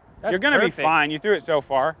 That's you're going to be perfect. fine. You threw it so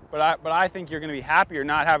far, but I think you're going to be happier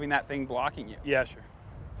not having that thing blocking you. Yeah, sure.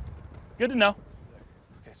 Good to know.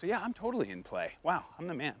 Okay, so yeah, I'm totally in play. Wow, I'm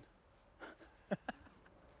the man.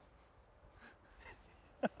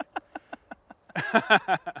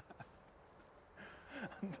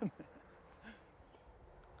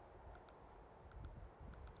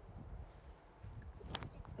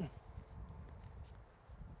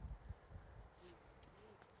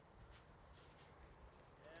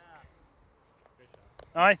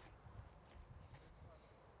 Nice.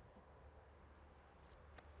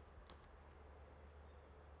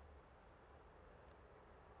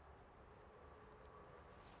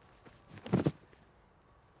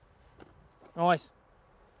 Nice.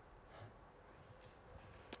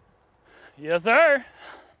 Yes, sir.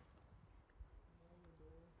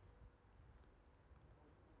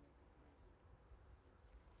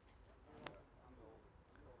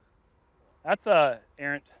 That's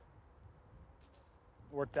errant.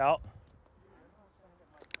 Worked out.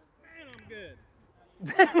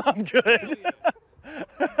 Damn, I'm good.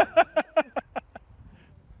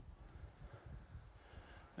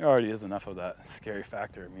 There already is enough of that scary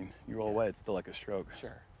factor. I mean, you roll away, it's still like a stroke.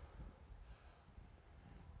 Sure.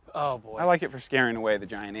 Oh boy. I like it for scaring away the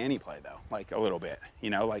giant Annie play though, like a little bit, you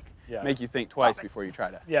know, like Yeah. make you think twice before you try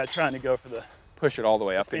to Yeah, trying to go for the push it all the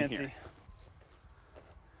way up in fancy. here.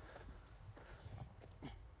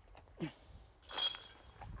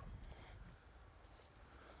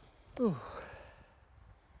 Ooh.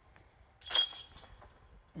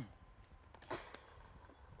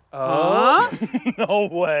 Huh? No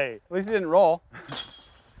way. At least it didn't roll.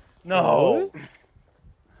 No.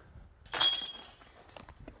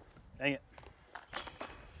 Dang it.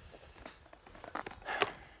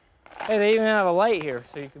 Hey, they even have a light here,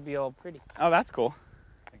 so you could be all pretty. Oh, that's cool.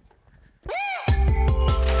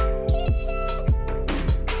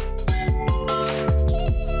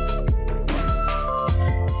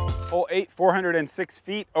 Hole 8, 406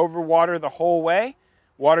 feet over water the whole way.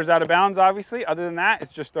 Water's out of bounds, obviously. Other than that,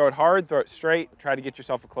 it's just throw it hard, throw it straight, try to get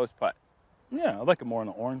yourself a close putt. Yeah, I like it more on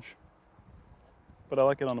the orange. But I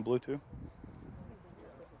like it on the blue too.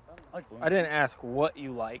 I like blue. I didn't ask what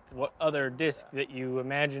you liked, what other disc that you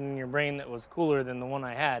imagined in your brain that was cooler than the one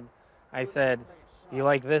I had. I said, do you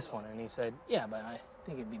like this one? And he said, yeah, but I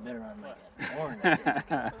think it'd be better on like an orange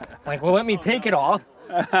disc. I'm like, well, let me take it off.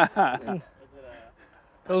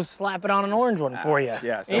 Go slap it on an orange one for you.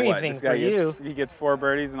 Yeah, so anything what? This for guy you. he gets 4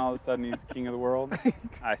 birdies and all of a sudden he's king of the world.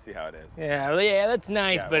 I see how it is. Yeah, that's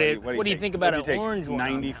nice, Yeah, but what what do you think about an orange one?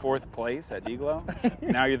 94th place at Iglo.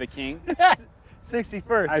 Now you're the king.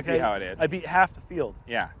 61st. I see how it is. I beat half the field.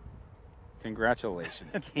 Yeah.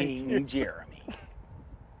 Congratulations, King Jeremy.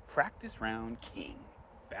 Practice round king.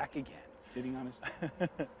 Back again, sitting on his.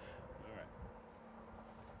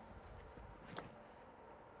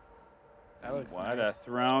 That looks What nice. a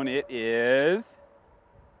throne it is.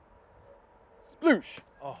 Sploosh.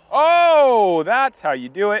 Oh. Oh, that's how you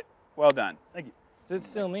do it. Well done. Thank you. Is it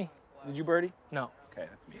still me? Did you birdie? No. Okay,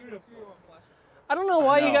 that's me. I don't know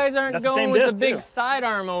why know. you guys aren't That's the going same with the disc, big too.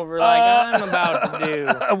 sidearm over like I'm about to do.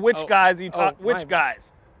 Which Oh. guys are you talking? Oh, my Which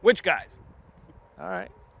guys? Which guys? All right.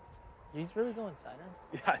 He's really going sidearm?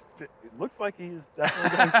 Yeah, it looks like he's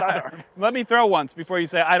definitely going sidearm. Let me throw once before you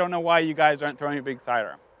say, I don't know why you guys aren't throwing a big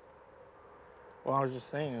sidearm. Well, I was just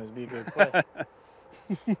saying it would be a good play.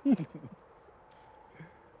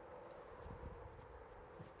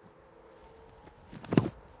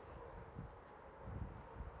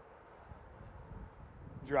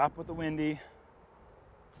 Drop with the windy.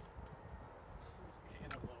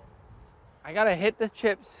 I gotta hit the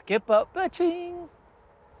chip, skip up, ba-ching.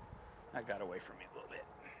 That got away from me a little bit.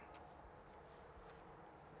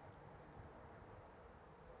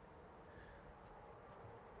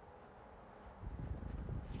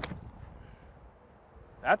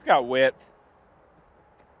 That's got width.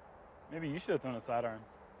 Maybe you should have thrown a sidearm.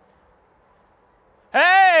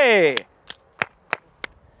 Hey!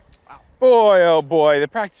 Boy, oh boy, the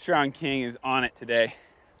practice round king is on it today.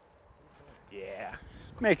 Yeah,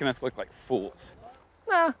 making us look like fools.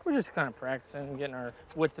 Nah, we're just kind of practicing, getting our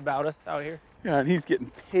wits about us out here. Yeah, and he's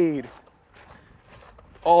getting paid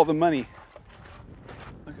all the money.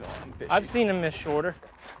 Look at all them fishes. I've seen him miss shorter.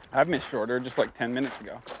 I've missed shorter just like 10 minutes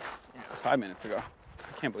ago. 5 minutes ago.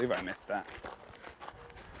 I can't believe I missed that.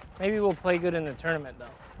 Maybe we'll play good in the tournament though.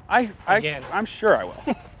 I'm sure I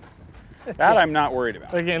will. That I'm not worried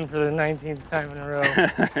about. Again for the 19th time in a row.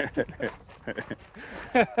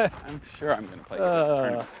 I'm sure I'm going to play good in the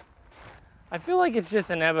tournament. I feel like it's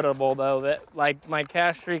just inevitable though that like my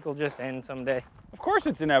cash streak will just end someday. Of course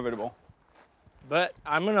it's inevitable. But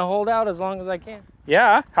I'm gonna hold out as long as I can.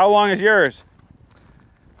 Yeah? How long is yours?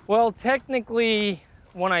 Well, technically,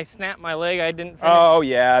 when I snapped my leg, I didn't finish. Oh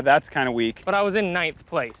yeah, that's kind of weak. But I was in 9th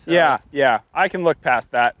place. So Yeah, I can look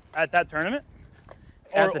past that. At that tournament?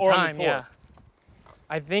 At the or on time, tour? yeah.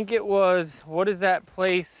 I think it was, what is that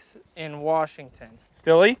place in Washington?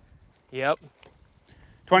 Stilly? Yep.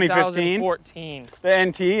 2015? 2014. The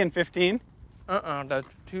NT in 15? The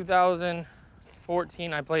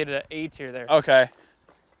 2014, I played at A tier there. Okay.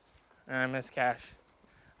 And I missed cash.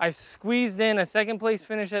 I squeezed in a second place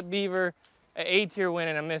finish at Beaver, an A-tier win,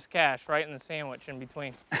 and a missed cash right in the sandwich in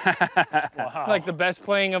between. Wow. Like the best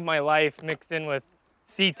playing of my life mixed in with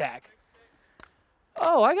SeaTac.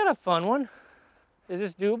 Oh, I got a fun one. Is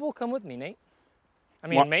this doable? Come with me, Nate. I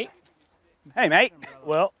mean, What? mate. Hey, mate.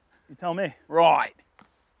 Well, you tell me. Right.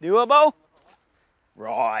 Doable?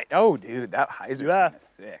 Right. Oh, dude, that hyzer You asked. is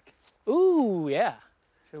sick. Ooh, yeah.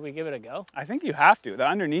 Should we give it a go? I think you have to. The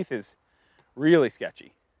underneath is really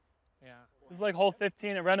sketchy. Yeah. This is like hole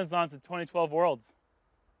 15 at Renaissance at 2012 Worlds.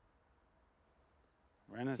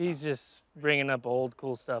 Renaissance. He's just bringing up old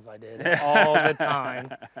cool stuff I did all the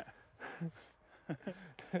time.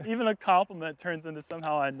 Even a compliment turns into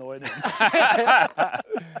somehow I annoyed him. I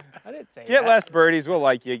didn't say Get that. less birdies, we'll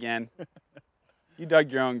like you again. You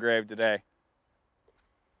dug your own grave today.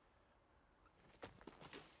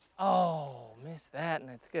 Oh, missed that, and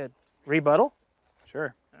it's good. Rebuttal?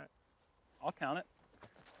 Sure. I'll count it.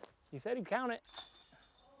 He said he'd count it.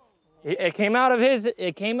 It came out of his.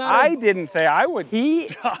 It came out. I of, didn't say I would.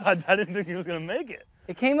 God, I didn't think he was gonna make it.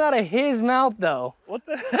 It came out of his mouth though, What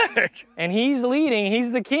the heck? and he's leading.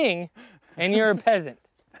 He's the king, and you're a peasant.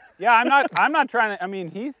 Yeah, I'm not trying to. I mean,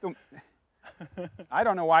 he's the. I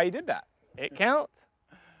don't know why he did that. It counts.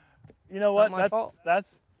 You know Not what? my fault.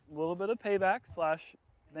 That's a little bit of payback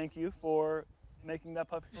 / thank you for making that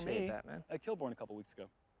putt for Appreciate me that, man. at Kilbourne a couple weeks ago.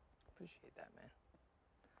 Appreciate that, man.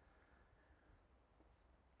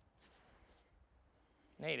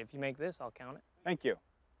 Nate, if you make this, I'll count it. Thank you.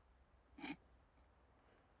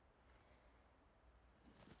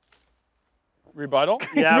 Rebuttal?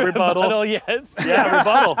 Yeah, rebuttal. Rebuttal, yes. Yeah,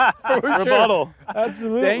 rebuttal. Rebuttal.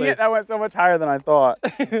 Absolutely. Dang it, that went so much higher than I thought.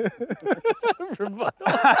 Rebuttal.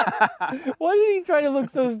 Why did he try to look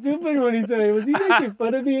so stupid when he said it? Was he making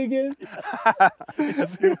fun of me again?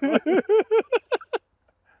 Yes, he was.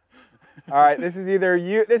 All right, this is either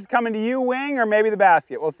you. This is coming to you, wing, or maybe the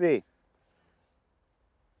basket. We'll see.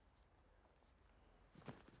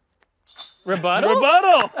 Rebuttal?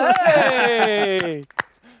 Rebuttal. Hey!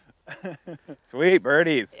 Sweet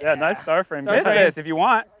birdies. Yeah, nice star frame. Star Miss frame. this if you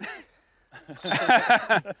want.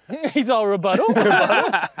 He's all rebuttal?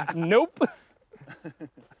 Rebuttal? Nope.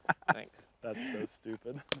 Thanks. That's so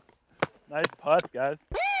stupid. Nice putts, guys.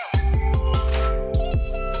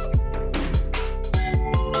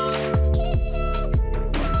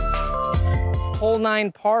 Hole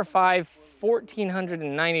 9, par 5,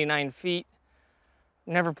 1,499 feet.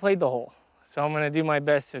 Never played the hole, so I'm gonna do my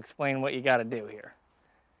best to explain what you gotta do here.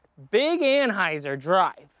 Big Anheuser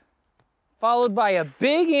drive, followed by a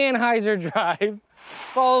big Anheuser drive,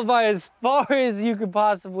 followed by as far as you could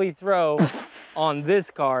possibly throw on this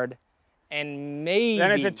card, and maybe...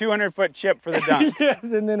 Then it's a 200-foot chip for the dunk. Yes,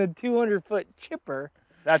 and then a 200-foot chipper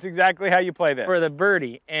That's exactly how you play this. for the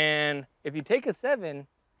birdie. And if you take a 7,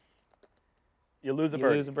 You lose a you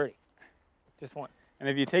birdie. lose a birdie. Just one. And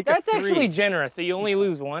if you take That's a 3, actually generous, so you only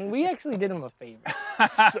lose one. We actually did him a favor.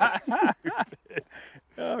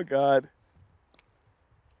 oh God.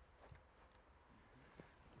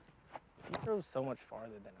 He throws so much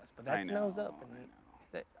farther than us, but I that's know, nose up. And I know.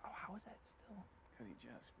 is that, oh, how is that still? Because he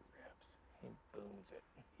just rips. He booms it.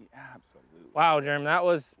 He absolutely. Wow, Jerm, that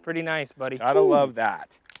was pretty nice, buddy. Gotta love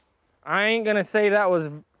that. I ain't gonna say that was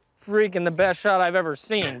freaking the best shot I've ever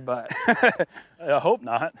seen, but I hope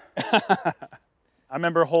not. I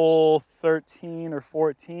remember hole 13 or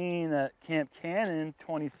 14 at Camp Cannon,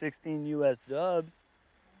 2016 US Dubs.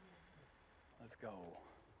 Let's go.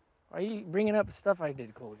 why are you bringing up stuff I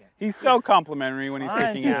did cool again? He's so complimentary when he's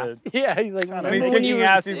Mine kicking ass. did. Yeah, he's like, When When he's "Remember when you kicking were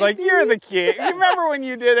ass, he's like, "You're the king. You remember when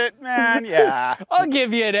you did it, man? Yeah." I'll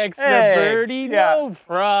give you an extra Hey, birdie, yeah. no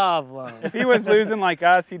problem. If he was losing like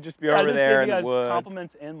us, he'd just be I over just there gave in you the guys woods.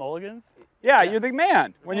 compliments and mulligans. Yeah, you're the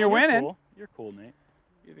man. When you're You're winning, cool. You're cool, Nate.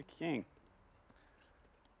 you're the king.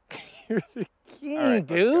 You're the king, All right, let's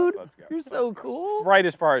go, dude. let's go, You're let's so go. cool. Right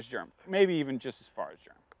as far as Jerm. Maybe even just as far as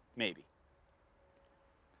Jerm. Maybe.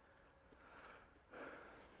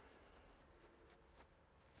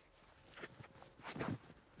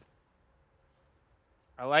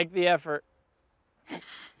 I like the effort.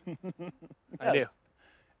 I do.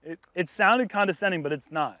 It sounded condescending, but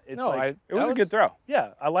it's not. It's No, like, It was a good throw. yeah,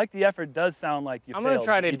 I like the effort. Does sound like you I'm failed. gonna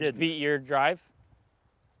try but to you didn't. beat your drive.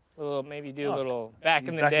 A little, maybe do a Oh, little back He's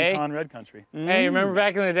in the back day. in Con Red Country. Hey, remember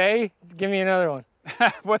back in the day? Give me another one.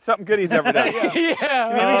 What's something good he's ever done? yeah. Can you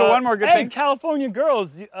think of one more good Hey, thing? California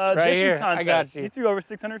girls, Right distance here, I contest. got you. You threw over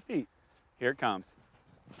 600 feet. Here it comes.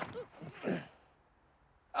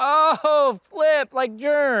 Oh, flip like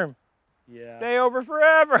Jerm. Yeah. Stay over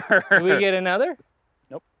forever. Do we get another?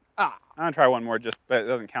 Nope. Ah, I'm gonna try one more, but it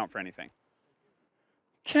doesn't count for anything.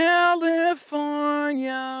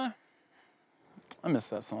 California. I miss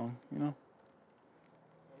that song, you know?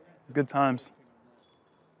 Good times.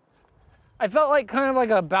 I felt like kind of like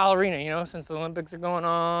a ballerina, you know, since the Olympics are going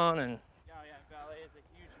on and. Yeah, ballet is a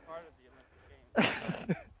huge part of the Olympic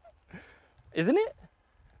Games. Isn't it?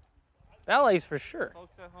 Ballet's for sure.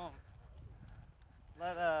 Folks at home,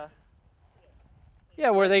 let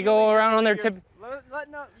Yeah, where they go around on their tip. Let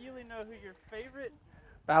Yuli know who your favorite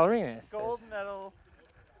Ballerina is. gold medal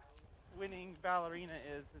winning ballerina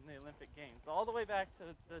is in the Olympic Games, all the way back to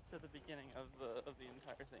the beginning of the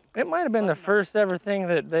entire thing. It might have been the first ever thing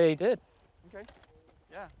that they did. Okay.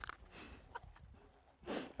 Yeah.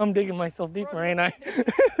 I'm digging myself deeper, ain't I?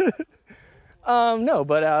 No,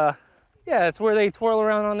 but yeah, it's where they twirl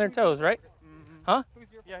around on their toes, right? Mm-hmm. Huh?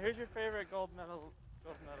 Yeah. Who's your favorite gold medalist?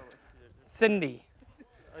 Cindy.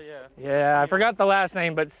 Oh yeah. Yeah, I forgot the last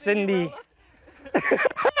name, but Cindy.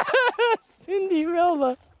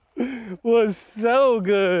 Cinderella was so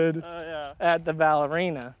good Oh yeah. at the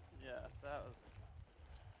ballerina. Yeah, that was.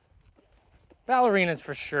 Ballerina's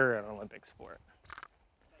for sure an Olympic sport.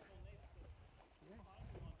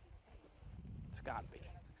 It's gotta be.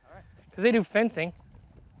 All right. Because they do fencing.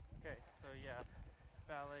 Okay, so yeah,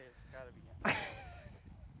 ballet has got to be.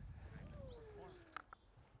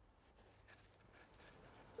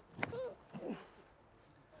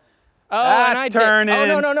 Oh, That's and I turning.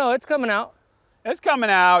 did. Oh, no, it's coming out. It's coming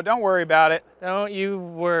out. Don't worry about it. Don't you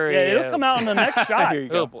worry. Yeah, it'll come out in the next shot. Here you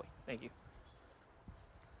Oh go. boy, thank you.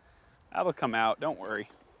 That'll come out. Don't worry.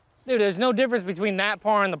 Dude, there's no difference between that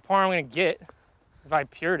par and the par I'm gonna get if I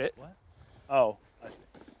pured it. What? Oh, I see.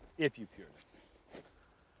 If you pured it.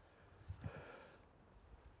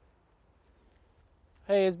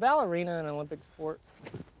 Hey, is ballerina an Olympic sport?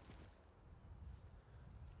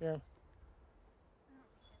 Here.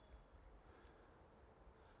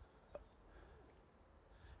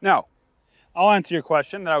 No. I'll answer your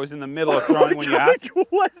question that I was in the middle of throwing when you asked.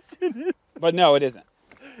 Question is But no, it isn't.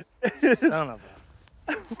 Son of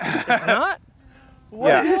a. It's not? What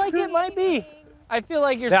Yeah. I feel like it might be. I feel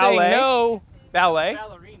like you're Ballet? saying no. Ballet?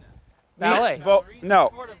 Ballerina. Ballet. No,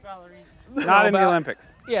 Sport of ballerina. not in the bal- Olympics.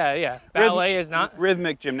 Yeah. Ballet is not.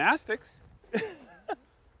 Rhythmic gymnastics.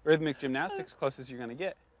 Rhythmic gymnastics, closest you're going to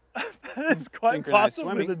get. it's quite Synchronized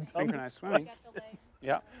possibly swimming. the Synchronized dumbest swimming. Got the leg.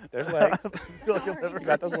 Yeah, there's legs. I feel like I've never You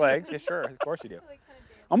got those legs. Yeah, sure. Of course you do. Like kind of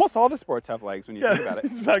damn Almost all the sports have legs when you think about it.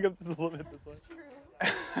 Just back up just a little bit this way.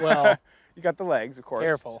 true. Well, You got the legs, of course.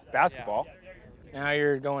 careful. Basketball. Now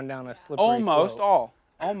you're going down a slippery Almost slope. all.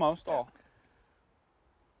 Almost all.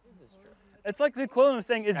 It's like the equivalent of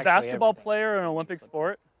saying, is Actually, basketball everything. player an Olympic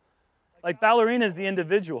sport? Like ballerina is the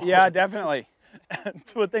individual. Yeah, definitely.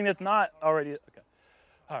 To a thing that's not already. Okay.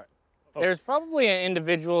 All right. There's probably an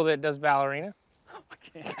individual that does ballerina.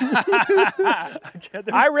 I can't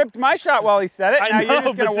do I ripped my shot while he said it. I Now know, you're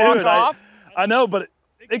just going but to walk dude, off? I know, but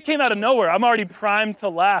it came out of nowhere. I'm already primed to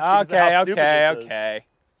laugh. because of how stupid this is. Okay.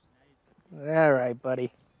 All right,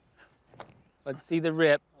 buddy. Let's see the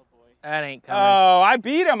rip. That ain't coming. Oh, I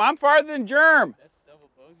beat him. I'm farther than Jerm. That's double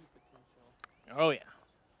bogey potential. Oh, yeah.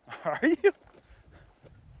 Are you?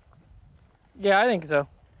 Yeah, I think so.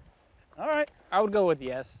 All right. I would go with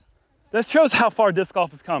yes. This shows how far disc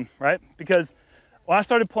golf has come, right? Because when I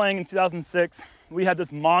started playing in 2006, we had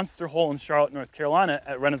this monster hole in Charlotte, North Carolina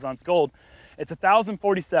at Renaissance Gold. It's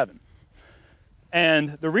 1,047.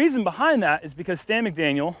 And the reason behind that is because Stan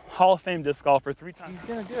McDaniel, Hall of Fame disc golfer, 3 times. He's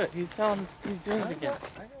gonna do it. He's telling us he's doing it again.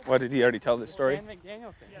 What, did he already tell this story? Dan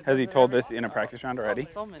McDaniel thing. Has he told this in a practice round already?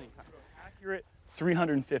 So many times. Accurate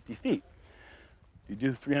 350 feet. If you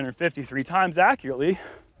do 350 3 times accurately,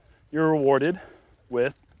 you're rewarded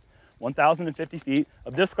with 1,050 feet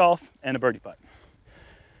of disc golf and a birdie putt.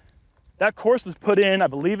 That course was put in, I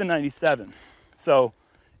believe, in '97. So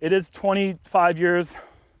it is 25 years,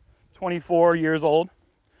 24 years old.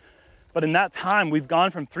 But in that time, we've gone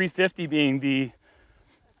from 350 being the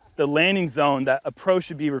landing zone that a pro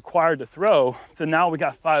should be required to throw, to now we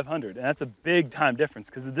got 500. And that's a big time difference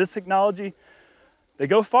because of this technology, they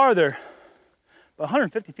go farther, but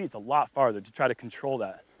 150 feet is a lot farther to try to control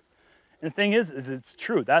that. And the thing is it's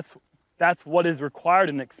true. That's what is required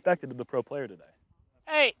and expected of the pro player today.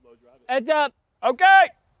 Hey, heads up. Okay.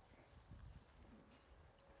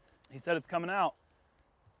 He said it's coming out,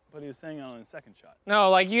 but he was saying it on the second shot. No,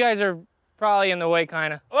 like you guys are probably in the way,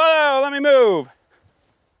 kind of. Whoa, let me move.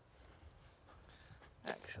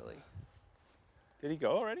 Actually. Did he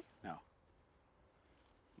go already? No.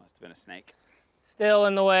 Must have been a snake. Still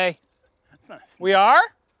in the way. That's not a snake. We are?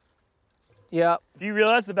 Yep. Do you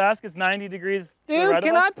realize the basket's 90 degrees to the Dude, right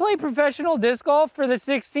can of I us? play professional disc golf for the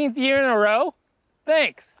 16th year in a row?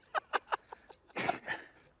 Thanks.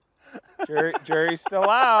 Jury's still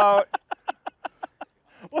out.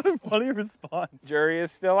 What a funny response. Jury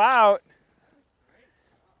is still out.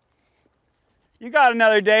 You got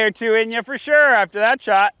another day or two in you for sure after that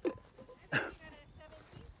shot.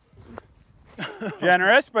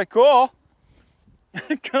 Generous, but cool.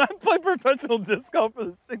 Can I play professional disc golf for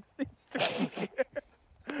the 16th straight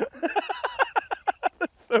year?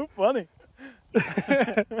 That's so funny.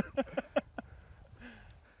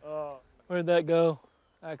 Where'd that go?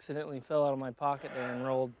 I accidentally fell out of my pocket there and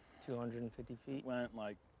rolled 250 feet. Went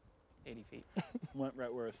like 80 feet. went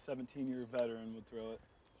right where a 17-year veteran would throw it.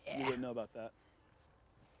 Yeah. You wouldn't know about that.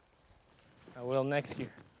 I will next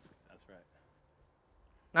year. That's right.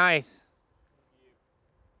 Nice.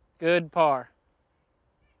 Good par.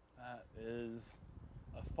 That is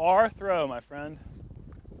a far throw, my friend.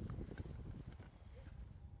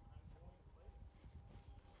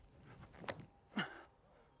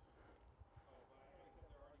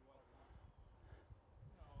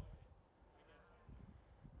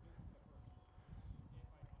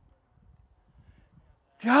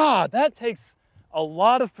 God, that takes a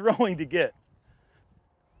lot of throwing to get.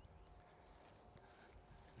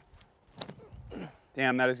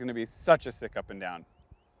 Damn, that is going to be such a sick up and down.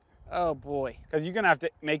 Oh boy. Because you're going to have to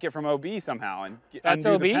make it from OB somehow and That's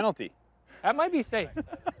undo OB? the penalty. That might be safe.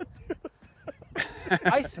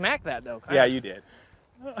 I smacked that though. Yeah, you did.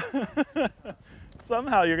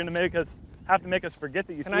 Somehow you're gonna have to make us forget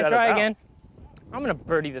that you Can threw I out of try again? bounds. I'm gonna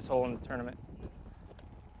birdie this hole in the tournament.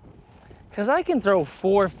 Cause I can throw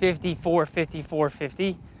 450, 450,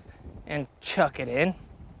 450 and chuck it in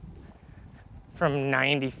from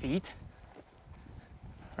 90 feet.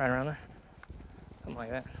 Right around there. Something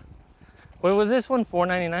like that. What was this one?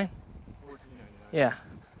 499? 1499. Yeah.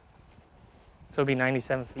 So it'd be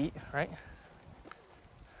 97 feet, right?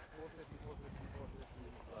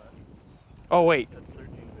 Oh wait.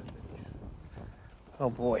 Oh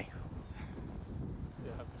boy.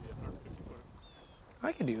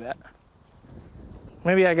 I could do that.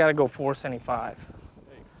 Maybe I gotta go 475.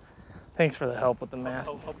 Thanks for the help with the math.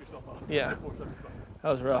 Help yourself out. Yeah. That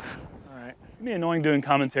was rough. All right. It's gonna be annoying doing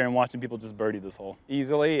commentary and watching people just birdie this hole.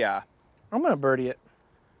 Easily, yeah. I'm gonna birdie it.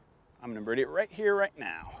 I'm going to birdie it right here, right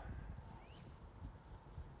now.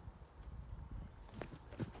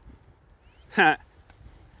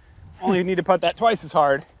 Only need to putt that twice as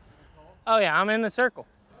hard. Oh yeah, I'm in the circle.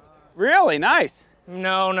 Really? Nice.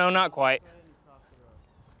 No, not quite.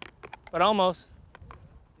 But almost.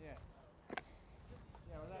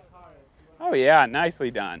 Oh yeah, nicely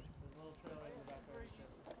done.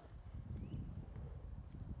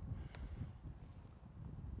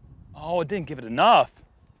 Oh, it didn't give it enough.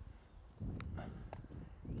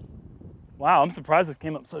 Wow, I'm surprised this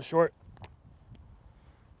came up so short.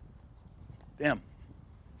 Damn.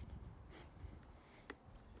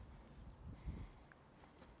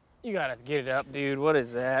 You gotta get it up, dude. What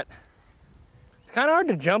is that? It's kind of hard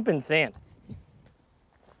to jump in sand.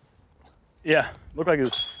 Yeah, looked like it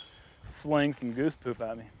was slaying some goose poop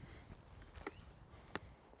at me.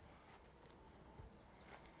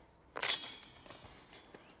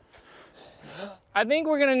 I think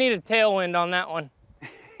we're gonna need a tailwind on that one.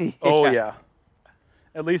 Oh yeah,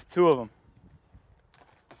 at least two of them.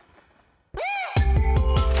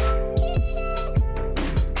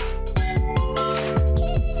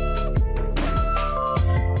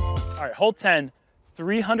 All right, hole 10,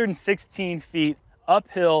 316 feet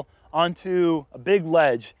uphill onto a big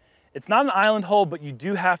ledge. It's not an island hole, but you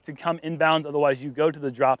do have to come inbounds, otherwise you go to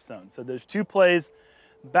the drop zone. So there's two plays,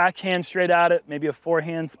 backhand straight at it, maybe a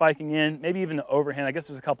forehand spiking in, maybe even an overhand. I guess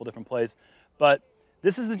there's a couple different plays, but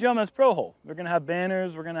this is the JomezPro hole. We're gonna have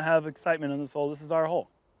banners, we're gonna have excitement on this hole. This is our hole.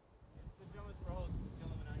 It's the JomezPro hole. It's the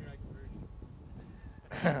only one out here I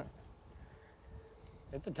can birdie.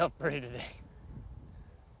 It's a tough birdie today.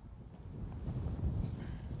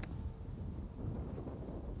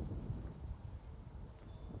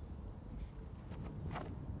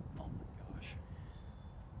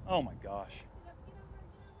 Oh my gosh.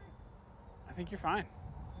 I think you're fine.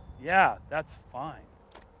 Yeah, that's fine.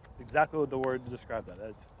 It's exactly what the word to describe that.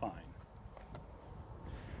 That's fine.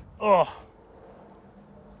 Oh,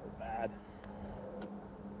 so bad.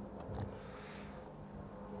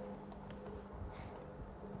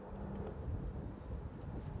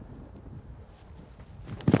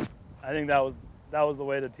 I think that was the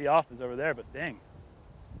way to tee off is over there, but dang.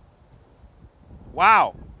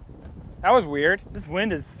 Wow. That was weird. This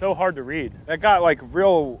wind is so hard to read. That got like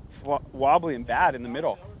real wobbly and bad in the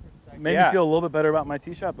middle. Made Yeah. me feel a little bit better about my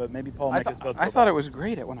tee shot, but maybe Paul will make us both I feel thought better. it was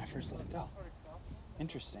great when I first let it go.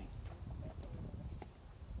 Interesting.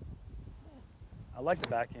 I like the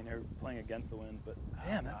backhand here, playing against the wind, but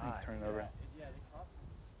damn, that thing's turning over.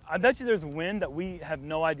 I bet you there's wind that we have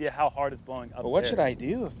no idea how hard it's blowing up But what there. should I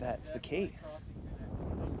do if that's the case?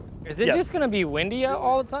 Is it Yes. just gonna be windy out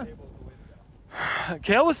all the time?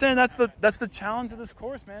 Kale was saying that's the challenge of this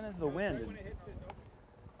course, man, is the wind. And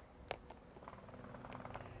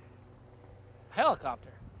Helicopter.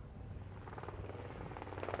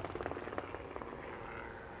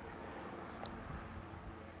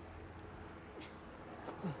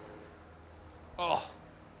 Oh.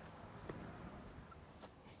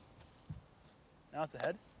 now it's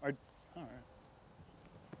ahead? Or, all right.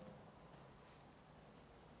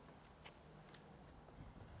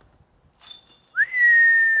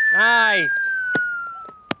 Nice.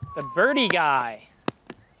 The birdie guy.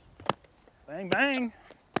 Bang, bang.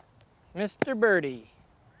 Mr. Birdie.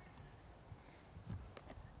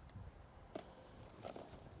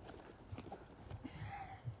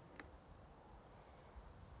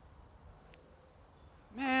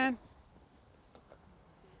 Man.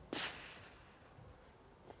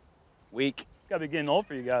 Weak. It's got to be getting old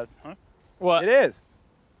for you guys, huh? What? It is.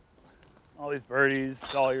 All these birdies,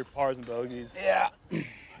 all your pars and bogeys. Yeah.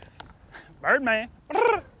 Birdman.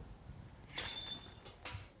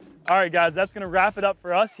 All right, guys, that's going to wrap it up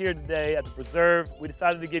for us here today at the Preserve. We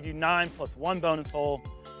decided to give you 9 plus 1 bonus hole,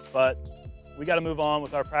 but we got to move on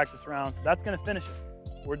with our practice round, so that's going to finish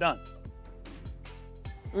it. We're done.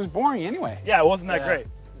 It was boring anyway. Yeah, it wasn't that Yeah. great.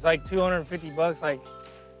 It's like $250. Like,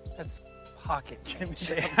 that's pocket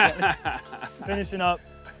change. Finishing up.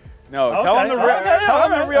 No, Okay. tell them the real, Okay, tell them all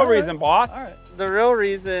the right, real all right. reason, boss. All right. The real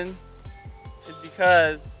reason is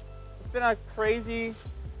because it's been a crazy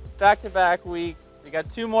back-to-back week. We got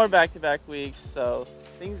 2 more back-to-back weeks, so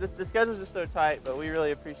the schedules are so tight, but we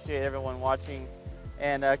really appreciate everyone watching.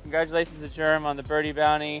 And congratulations to Jerm on the birdie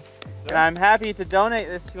bounty. And I'm happy to donate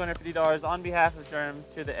this $250 on behalf of Jerm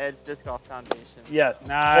to the Edge Disc Golf Foundation. Yes,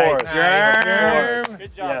 Nice. of course. Jerm. Of course.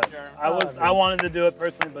 Good job, Yes. Jerm. I wanted to do it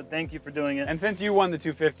personally, but thank you for doing it. And since you won the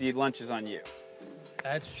 250, lunch is on you.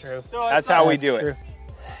 That's true. So That's how we do That's it.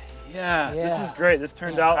 Yeah, this Yeah. is great. This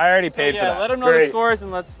turned out. I already So paid for yeah, that. let them know the Great. scores and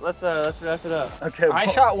let's wrap it up. Okay. I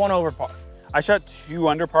shot 1 over par. I shot 2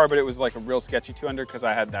 under par, but it was like a real sketchy 2 under because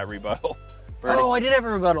I had that rebuttal. Birdie. Oh, I did have a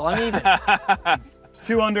rebuttal. I'm even.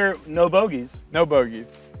 2 under, no bogeys. No bogeys.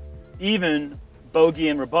 Even bogey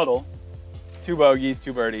and rebuttal. 2 bogeys,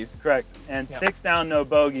 2 birdies. Correct. And Yeah. 6 down, no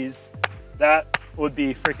bogeys. That would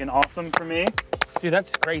be freaking awesome for me. Dude,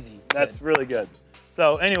 that's crazy. That's really good.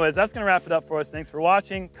 So anyways, that's gonna wrap it up for us. Thanks for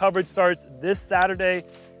watching. Coverage starts this Saturday.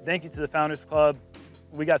 Thank you to the Founders Club.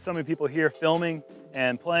 We got so many people here filming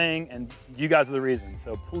and playing, and you guys are the reason.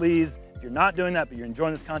 So please, if you're not doing that, but you're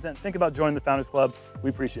enjoying this content, think about joining the Founders Club. We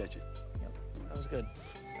appreciate you. That was good.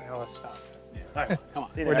 All right, let's stop. All right, come on.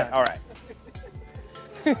 See you We're next done. All right.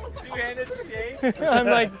 Two-handed shake. I'm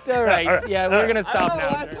like, all right, All right. yeah, we're gonna I don't stop know the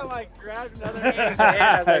now. last time I grabbed another hand in the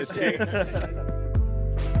hand as I shake.